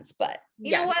make any sense. But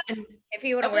you know Yes. what? And If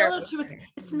you want to we wear all a know too,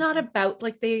 it's not about,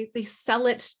 like, they sell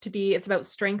it to be, it's about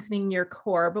strengthening your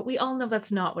core, but we all know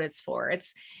that's not what it's for.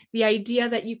 It's the idea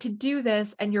that you could do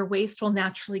this and your waist will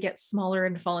naturally get smaller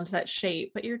and fall into that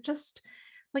shape, but you're just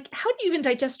like, how do you even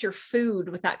digest your food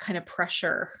with that kind of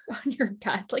pressure on your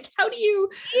gut? Like, how do you?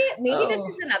 maybe this Oh,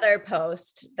 is another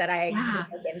post that I could yeah,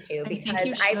 look into, I think because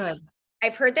you I've should.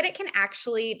 I've heard that they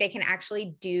can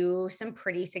actually do some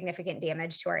pretty significant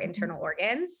damage to our Mhm. internal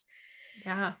organs.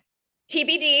 Yeah.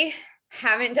 TBD.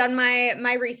 Haven't done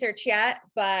my research yet,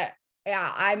 but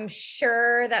yeah, I'm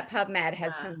sure that PubMed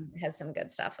Yeah. has some good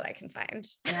stuff that I can find.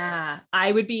 Yeah,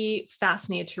 I would be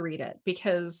fascinated to read it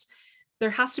because there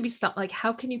has to be some, like,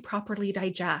 how can you properly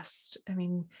digest? I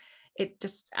mean, it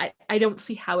just I don't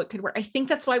see how it could work. I think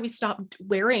that's why we stopped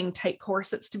wearing tight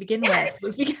corsets to begin with, Yes,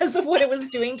 was because of what it was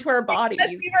doing to our because bodies.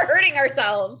 we were hurting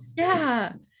ourselves.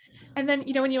 Yeah. And then,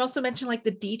 when you also mentioned like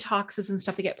the detoxes and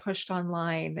stuff that get pushed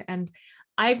online, and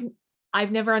I've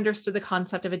I've never understood the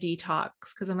concept of a detox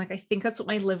because I'm like, I think that's what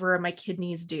my liver and my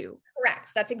kidneys do.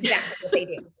 Correct. That's exactly what they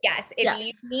do. Yes. If Yeah.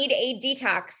 you need a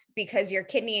detox because your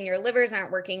kidney and your livers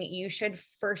aren't working, you should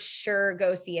for sure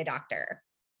go see a doctor.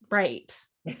 Right.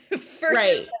 For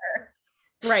Right. sure.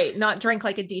 Right, not drink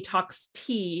like a detox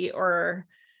tea or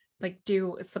like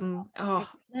do some or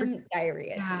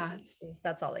Diarrhea yeah, teas.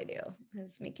 That's all they do,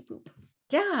 is make you poop.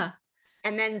 yeah,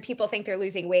 And then people think they're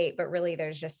losing weight, but really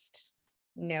there's just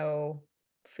no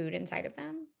food inside of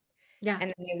them. Yeah.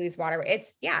 And then they lose water.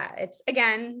 It's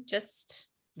again, just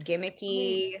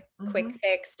gimmicky, Mm-hmm. quick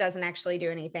fix, doesn't actually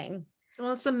do anything.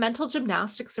 Well, it's some mental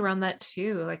gymnastics around that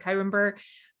too. Like I remember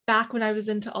back when I was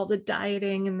into all the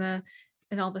dieting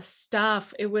and all the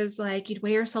stuff, it was like you'd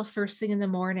weigh yourself first thing in the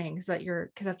morning because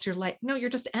that's your life. No, you're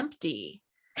just empty.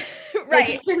 Like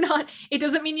Right. you're not, it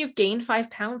doesn't mean you've gained 5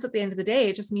 pounds at the end of the day.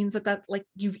 It just means that like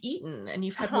you've eaten and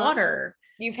you've had Uh-huh. water.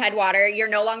 You've had water, you're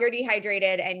no longer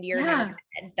dehydrated, and you're now Yeah,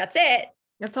 dead. That's it.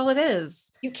 that's all it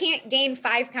is. You can't gain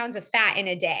 5 pounds of fat in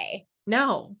a day.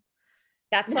 No,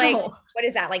 That's like, no. what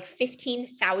is that? Like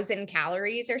 15,000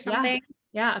 calories or Yeah. something?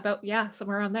 Yeah,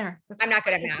 somewhere around there. That's I'm not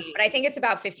good at math, crazy. but I think it's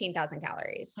about 15,000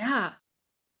 calories. Yeah.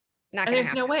 Not And gonna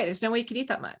there's no happen. way. There's no way you could eat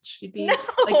that much. You'd be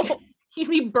like, No. you'd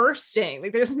be bursting.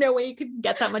 Like there's no way you could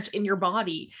get that much in your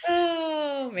body.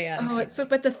 Oh man. Oh, it's so,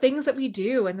 but the things that we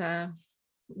do and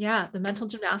the mental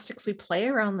gymnastics we play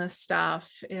around this stuff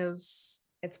It's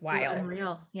is wild.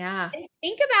 unreal. Yeah. And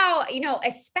think about,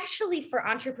 especially for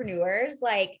entrepreneurs,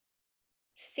 like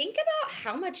think about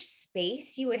how much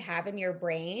space you would have in your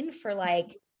brain for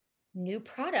like new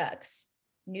products,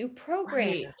 new Right.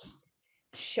 programs,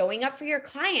 showing up for your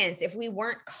clients if we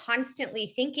weren't constantly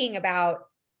thinking about,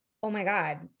 oh my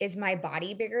God, is my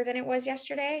body bigger than it was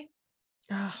yesterday?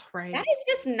 Oh, That right. is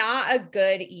just not a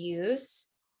good use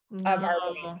of our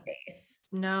brain No, space.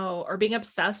 no. Or being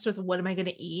obsessed with what am I going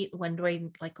to eat? When am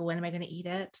I going to eat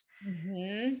it?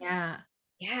 Mhm. Yeah.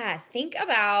 Yeah. Think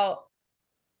about,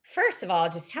 first of all,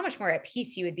 just how much more at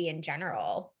peace you would be in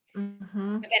general.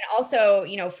 Hmm. But then also,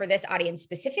 for this audience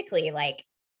specifically, like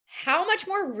how much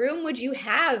more room would you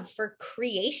have for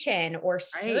creation or Right.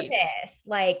 service?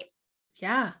 Like,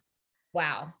 Yeah.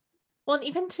 wow. Well, and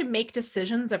even to make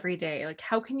decisions every day, like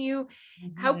how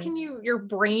Mhm. can your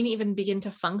brain even begin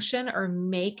to function or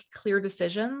make clear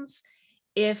decisions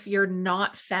if you're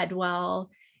not fed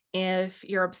well, if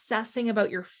you're obsessing about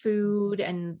your food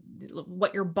and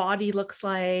what your body looks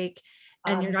like,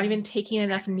 and you're not even taking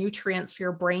enough nutrients for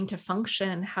your brain to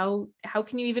function, how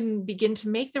can you even begin to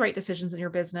make the right decisions in your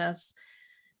business?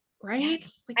 Yeah. Right?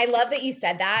 Like I love that you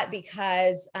said that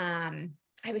because I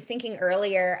was thinking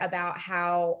earlier about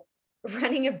how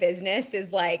running a business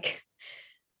is like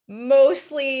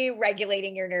mostly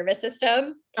regulating your nervous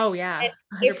system. oh yeah, And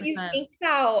if you 100%. think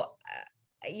about,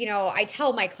 I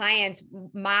tell my clients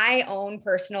my own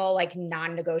personal, like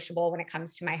non negotiable when it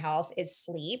comes to my health is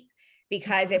sleep.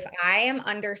 Because if I am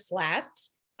underslept,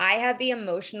 I have the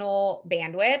emotional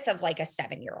bandwidth of like a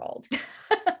 7-year-old.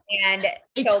 And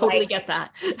I so, totally like, get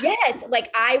that. yes, like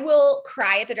I will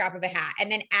cry at the drop of a hat.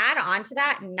 And then add on to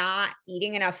that, not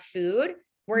eating enough food,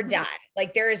 we're Mhm. done.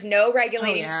 Like there is no Oh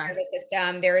regulating yeah. the nervous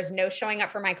system. There is no showing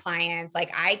up for my clients.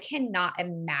 Like I cannot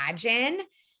imagine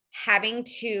having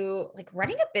to, like,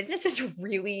 running a business is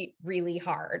really, really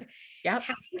hard. Yep.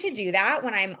 Having to do that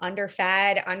when I'm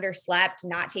underfed, underslept,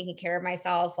 not taking care of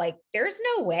myself, like there's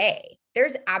no way.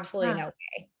 There's absolutely Yeah. no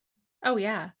way. Oh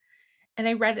yeah. And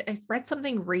I read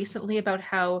something recently about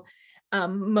how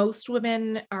most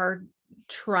women are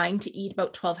trying to eat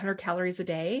about 1,200 calories a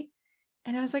day.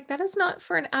 And I was like, that is not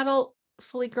for an adult,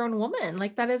 fully grown woman.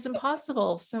 Like that is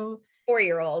impossible. So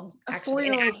 4-year-old, a actually,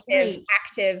 an 4-year-old, active, right?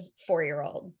 active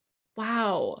 4-year-old,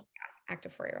 Wow.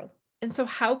 active 4-year-old. And so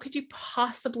how could you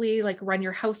possibly like run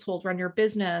your household, run your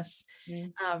business,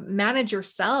 Mm. manage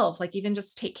yourself, like even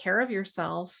just take care of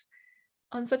yourself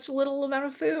on such a little amount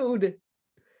of food?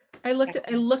 I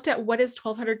looked at what is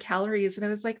 1,200 calories and I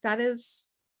was like, that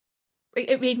is like,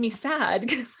 it made me sad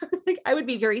because I was like, I would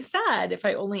be very sad if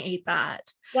I only ate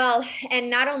that. Well, and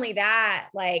not only that,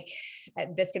 like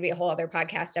this could be a whole other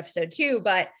podcast episode too,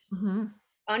 but Mhm.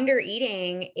 under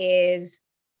eating is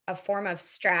a form of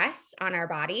stress on our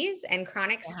bodies, and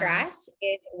chronic Yeah. stress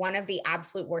is one of the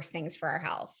absolute worst things for our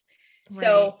health. Right.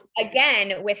 So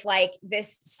again, with like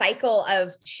this cycle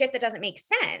of shit that doesn't make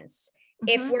sense,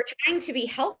 if Mhm. we're trying to be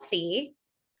healthy,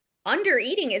 under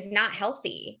eating is not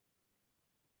healthy.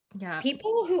 Yeah.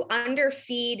 People who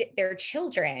underfeed their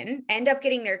children end up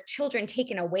getting their children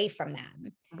taken away from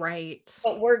them. Right.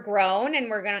 But we're grown and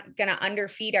we're gonna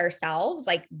underfeed ourselves.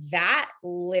 Like that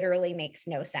literally makes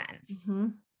no sense.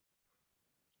 Mhm.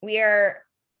 We are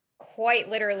quite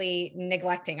literally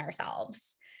neglecting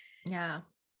ourselves. Yeah.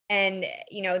 And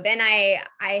then I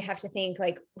have to think,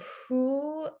 like,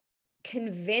 who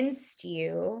convinced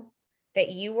you that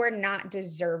you were not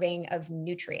deserving of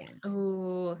nutrients?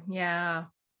 Oh, yeah.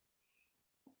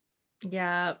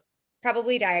 Yeah.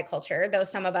 Probably diet culture, though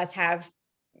some of us have,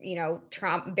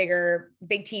 trauma,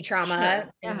 big T Sure.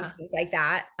 trauma and Yeah. things like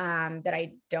that, that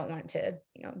I don't want to,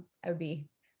 I would be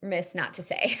remiss not to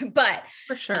say. But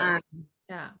For um, sure.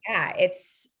 yeah,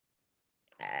 it's,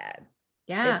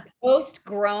 Yeah. most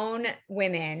grown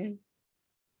women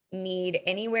need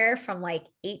anywhere from like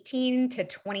 18 to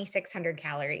 2,600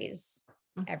 calories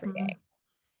every Mhm. day.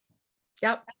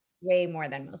 Yep. Way more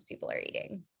than most people are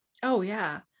eating. Oh,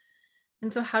 yeah.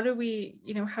 And so how do we,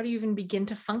 how do you even begin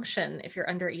to function if you're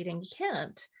under eating? You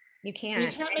can't. You You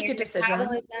can't, can't and make your a decision.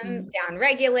 metabolism down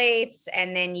regulates,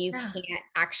 and then you Yeah. can't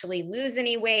actually lose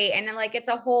any weight. And then like, it's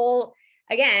a whole,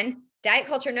 again, diet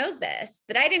culture knows this.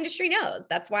 The diet industry knows.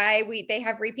 That's why they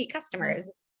have repeat Yeah.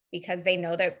 customers, because they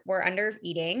know that we're under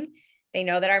eating. They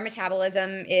know that our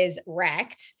metabolism is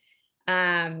wrecked.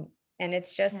 And Yeah.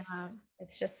 it's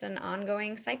just an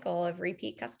ongoing cycle of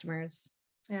repeat customers.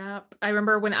 Yeah. I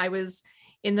remember when I was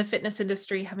in the fitness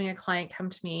industry having a client come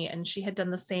to me and she had done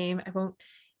the same. I won't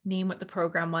name what the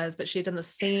program was, but she had done the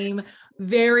same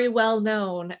very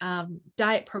well-known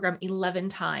diet program 11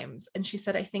 times. And she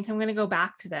said, I think I'm going to go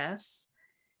back to this.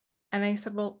 And I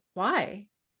said, well, why?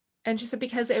 And she said,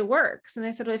 because it works. And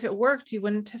I said, well, if it worked, you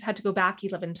wouldn't have had to go back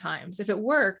 11 times. If it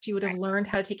worked, you would have learned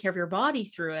how to take care of your body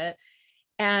through it.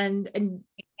 And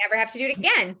Never have to do it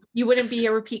again. you wouldn't be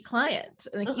a repeat client.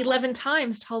 Like Uh-huh. 11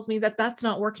 times tells me that that's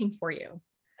not working for you.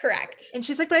 Correct. And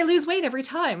she's like, but I lose weight every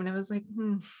time. And I was like,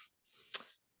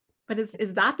 but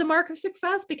is that the mark of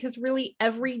success? Because really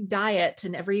every diet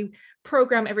and every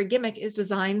program, every gimmick is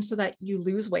designed so that you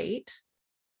lose weight.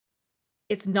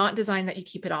 It's not designed that you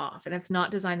keep it off, and it's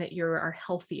not designed that you are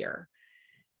healthier.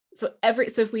 So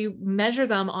if we measure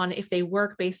them on if they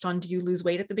work based on, do you lose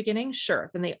weight at the beginning? Sure,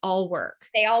 then they all work.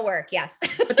 They all work, yes.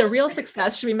 But the real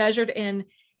success should be measured in,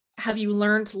 have you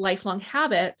learned lifelong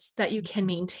habits that you can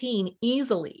maintain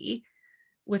easily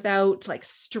without like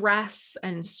stress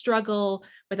and struggle,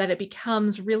 but that it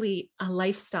becomes really a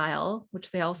lifestyle,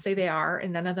 which they all say they are,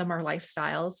 and none of them are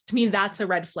lifestyles. To me, that's a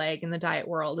red flag in the diet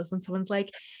world, is when someone's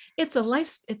like, it's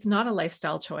not a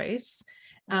lifestyle choice.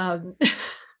 Um,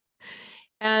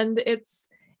 and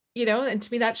and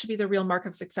to me, that should be the real mark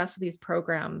of success of these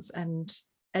programs. And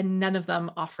none of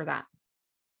them offer that.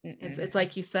 It's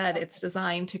like you said, it's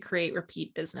designed to create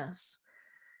repeat business,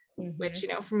 which,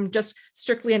 from just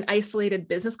strictly an isolated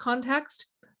business context,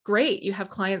 great, you have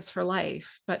clients for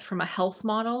life, but from a health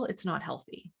model, it's not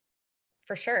healthy.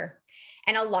 For sure.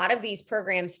 And a lot of these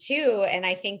programs too, and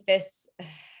I think this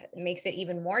makes it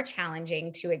even more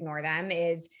challenging to ignore them,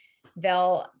 is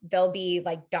they'll be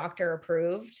like doctor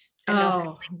approved, and they'll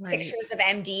have like pictures of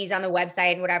MDs on the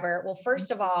website and whatever. Well,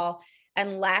 first of all,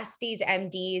 unless these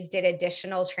MDs did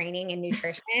additional training in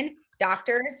nutrition,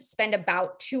 doctors spend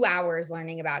about 2 hours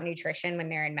learning about nutrition when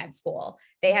they're in med school.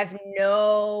 They have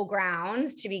no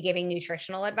grounds to be giving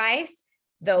nutritional advice,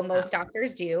 though most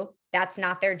doctors do. That's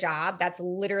not their job. That's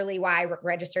literally why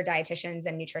registered dietitians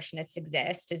and nutritionists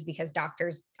exist, is because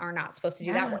doctors are not supposed to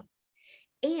do that work.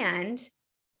 And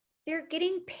they're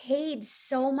getting paid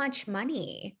so much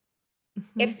money.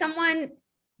 If someone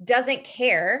doesn't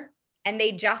care and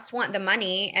they just want the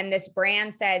money, and this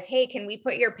brand says, hey, can we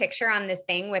put your picture on this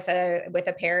thing with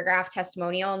a paragraph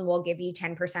testimonial and we'll give you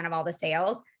 10% of all the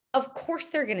sales, of course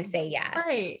they're going to say yes.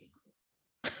 Right.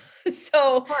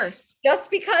 So of course,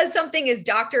 just because something is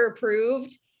doctor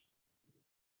approved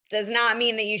does not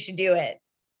mean that you should do it.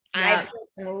 Yeah. I've heard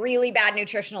some really bad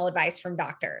nutritional advice from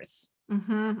doctors.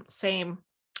 Same.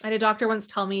 I had a doctor once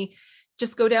tell me,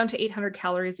 just go down to 800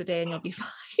 calories a day and you'll be fine.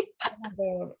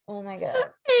 Oh my God.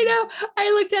 I know. I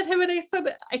looked at him and I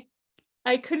said,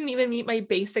 I couldn't even meet my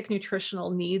basic nutritional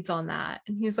needs on that.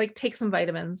 And he was like, take some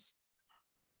vitamins.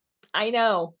 I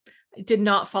know. I did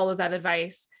not follow that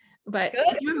advice, but Good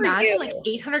can you imagine like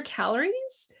 800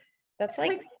 calories? That's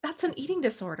like that's an eating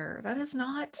disorder. That is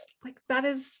not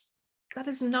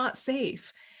not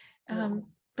safe.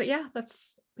 But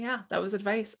yeah, that was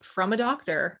advice from a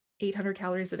doctor, 800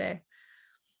 calories a day.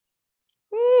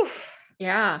 Whew.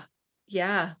 Yeah.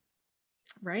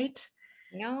 Right.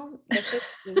 This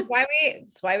is why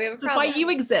we have a problem. That's why you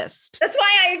exist. That's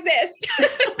why I exist.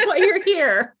 That's why you're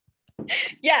here.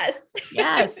 Yes.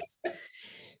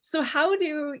 So how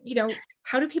do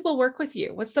people work with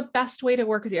you? What's the best way to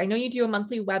work with you? I know you do a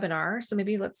monthly webinar, so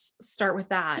maybe let's start with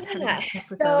that. Yeah.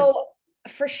 So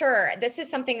for sure, this is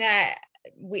something that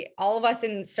all of us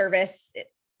in service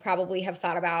probably have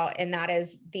thought about, and that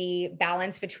is the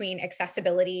balance between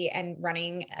accessibility and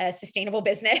running a sustainable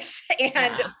business,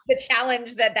 and the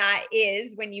challenge that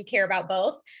is when you care about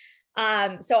both.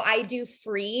 So I do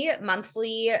free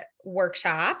monthly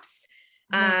workshops,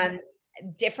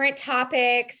 different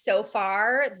topics so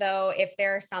far, though if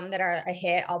there are some that are a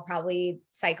hit, I'll probably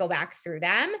cycle back through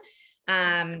them.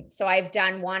 So I've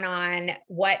done one on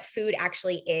what food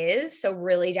actually is. So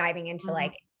really diving into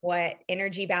like what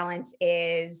energy balance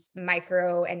is,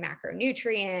 micro and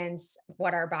macronutrients,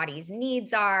 what our body's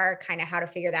needs are, kind of how to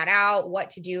figure that out, what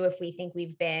to do if we think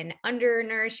we've been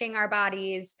undernourishing our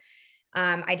bodies.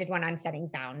 I did one on setting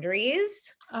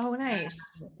boundaries Oh, nice.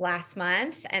 last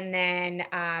month. And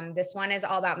then this one is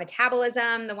all about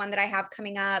metabolism, the one that I have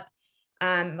coming up.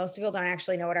 Most people don't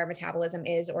actually know what our metabolism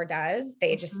is or does.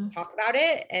 They just Mhm. talk about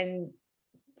it and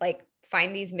like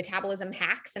find these metabolism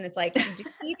hacks. And it's like, do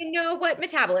you even know what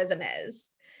metabolism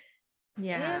is?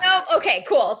 Yeah. Nope. Okay,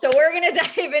 cool. So we're going to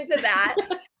dive into that.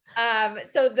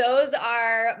 So those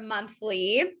are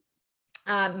monthly.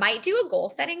 Might do a goal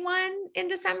setting one in Oh,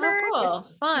 December. Just cool.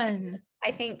 Fun.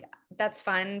 I think that's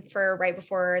fun for right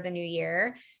before the new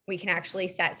year. We can actually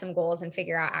set some goals and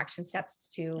figure out action steps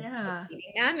to Yeah.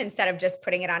 achieving them instead of just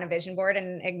putting it on a vision board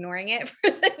and ignoring it for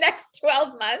the next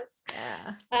 12 months.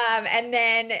 Yeah. And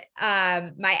then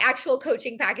my actual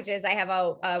coaching packages, I have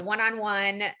a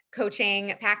one-on-one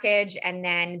coaching package. And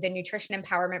then the Nutrition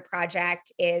Empowerment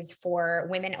Project is for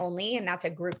women only. And that's a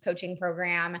group coaching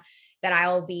program that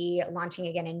I'll be launching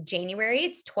again in January.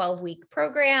 It's a 12-week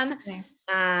program Nice.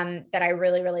 that I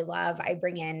really, really love. I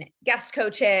bring in guest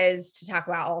coaches to talk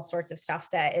about all sorts of stuff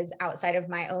that is outside of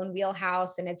my own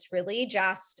wheelhouse. And it's really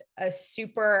just a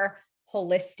super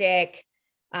holistic,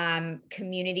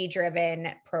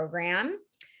 community-driven program.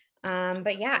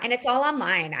 But yeah, and it's all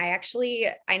online.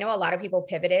 I know a lot of people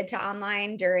pivoted to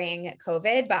online during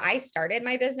COVID, but I started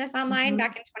my business online Mhm.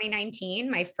 back in 2019.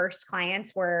 My first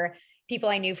clients were people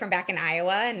I knew from back in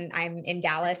Iowa, and I'm in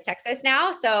Dallas, Texas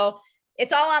now. So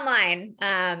it's all online.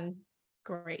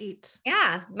 Great.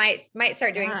 Yeah, might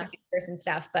start doing some Yeah. in-person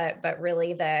stuff, but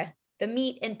really the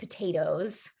meat and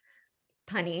potatoes,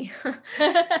 punny,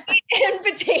 meat and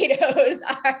potatoes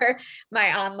are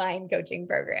my online coaching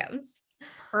programs.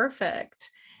 Perfect.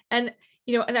 And,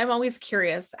 and I'm always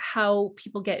curious how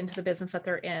people get into the business that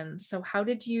they're in. So how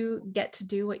did you get to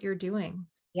do what you're doing?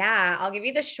 Yeah, I'll give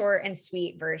you the short and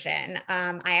sweet version.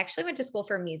 I actually went to school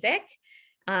for music.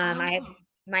 I have Oh,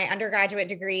 my undergraduate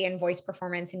degree in voice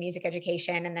performance and music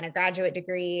education, and then a graduate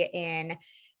degree in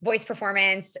voice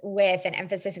performance with an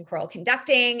emphasis in choral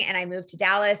conducting. And I moved to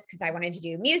Dallas because I wanted to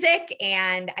do music,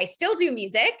 and I still do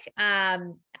music.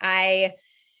 I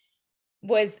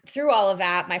was through all of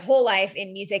that my whole life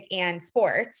in music and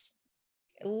sports,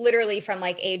 literally from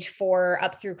like age 4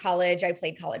 up through college. I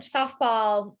played college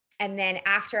softball. And then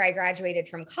after I graduated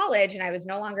from college and I was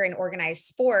no longer in organized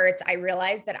sports, I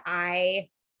realized that I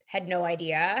had no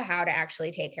idea how to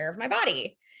actually take care of my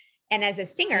body. And as a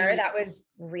singer, right. that was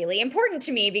really important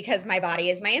to me because my body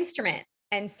is my instrument.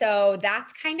 And so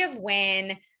that's kind of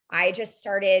when I just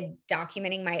started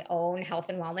documenting my own health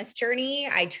and wellness journey.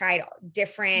 I tried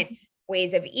different Mhm.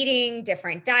 ways of eating,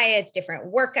 different diets,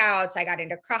 different workouts. I got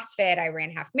into CrossFit. I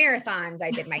ran half marathons.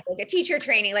 I did my yoga teacher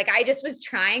training. Like I just was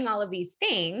trying all of these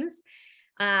things,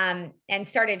 and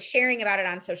started sharing about it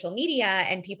on social media.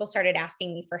 And people started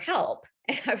asking me for help.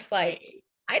 And I was like, Right.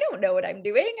 I don't know what I'm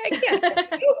doing. I can't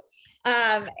help you.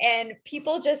 And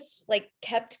people just like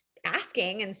kept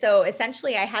asking. And so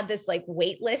essentially I had this like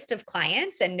wait list of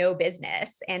clients and no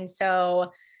business. And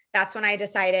so that's when I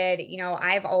decided,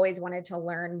 I've always wanted to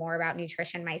learn more about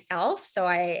nutrition myself. So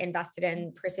I invested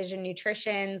in Precision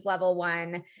Nutrition's level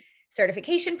 1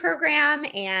 certification program,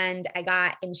 and I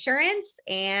got insurance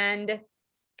and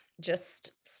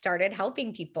just started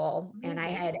helping people. And I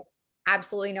had Amazing.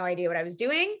 absolutely no idea what I was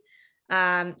doing.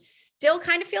 Still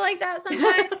kind of feel like that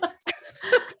sometimes,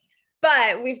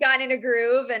 but we've gotten in a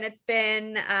groove, and it's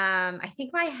been, I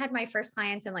think I had my first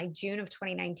clients in like June of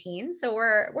 2019. So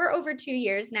we're over 2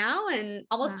 years now and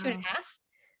almost two and Wow.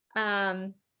 a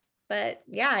half. But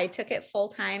yeah, I took it full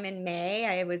time in May.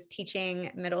 I was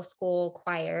teaching middle school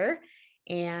choir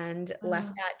and left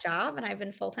Wow. that job, and I've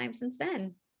been full time since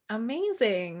then.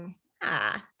 Amazing.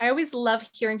 Ah, I always love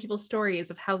hearing people's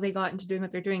stories of how they got into doing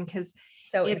what they're doing because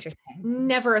so it's interesting.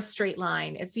 never a straight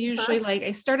line. It's usually Huh? like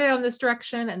I started on this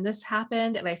direction and this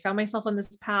happened and I found myself on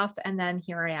this path and then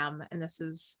here I am. And this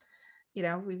is, we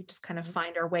just kind of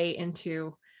find our way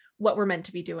into what we're meant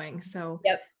to be doing. So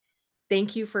Yep.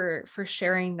 thank you for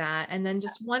sharing that. And then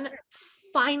just one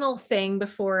final thing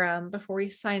before we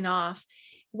sign off.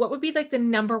 What would be like the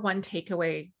number one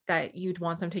takeaway that you'd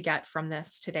want them to get from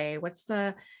this today? What's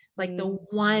the Mm,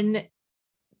 one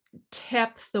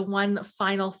tip, the one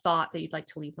final thought that you'd like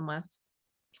to leave them with?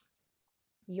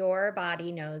 Your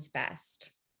body knows best.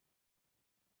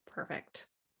 Perfect.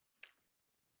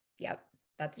 Yep.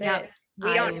 That's Yeah, it.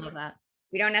 We I don't love that.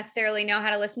 we don't necessarily know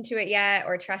how to listen to it yet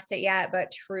or trust it yet,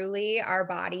 but truly our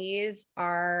bodies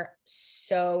are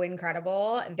so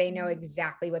incredible. They know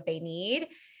exactly what they need.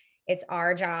 It's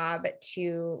our job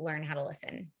to learn how to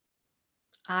listen.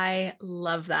 I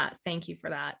love that. Thank you for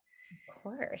that. Of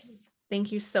course.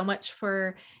 Thank you so much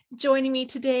for joining me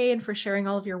today and for sharing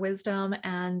all of your wisdom.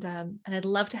 And I'd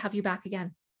love to have you back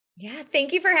again. Yeah.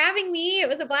 Thank you for having me. It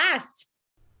was a blast.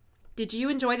 Did you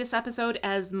enjoy this episode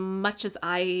as much as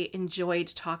I enjoyed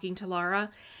talking to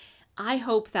Lara? I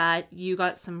hope that you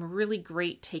got some really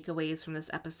great takeaways from this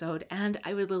episode, and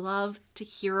I would love to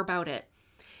hear about it.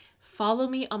 Follow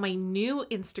me on my new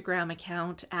Instagram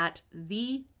account at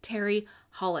the Terry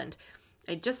Holland.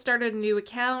 I just started a new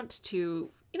account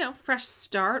to, fresh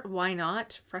start. Why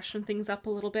not? Freshen things up a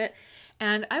little bit.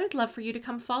 And I would love for you to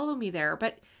come follow me there.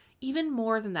 But even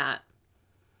more than that,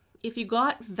 if you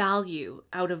got value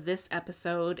out of this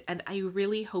episode, and I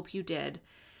really hope you did,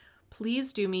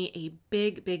 please do me a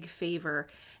big, big favor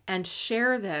and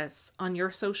share this on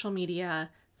your social media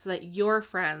so that your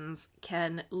friends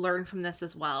can learn from this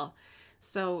as well.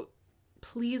 So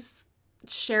please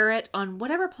share it on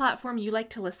whatever platform you like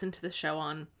to listen to the show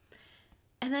on.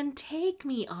 And then tag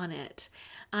me on it.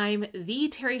 I'm the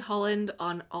Terry Holland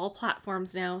on all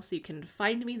platforms now, so you can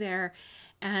find me there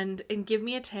and give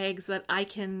me a tag so that I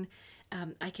can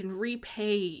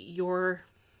repay your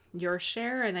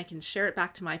share and I can share it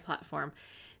back to my platform.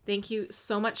 Thank you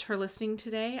so much for listening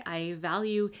today. I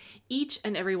value each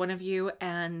and every one of you,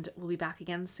 and we'll be back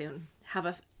again soon. Have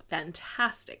a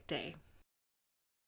fantastic day.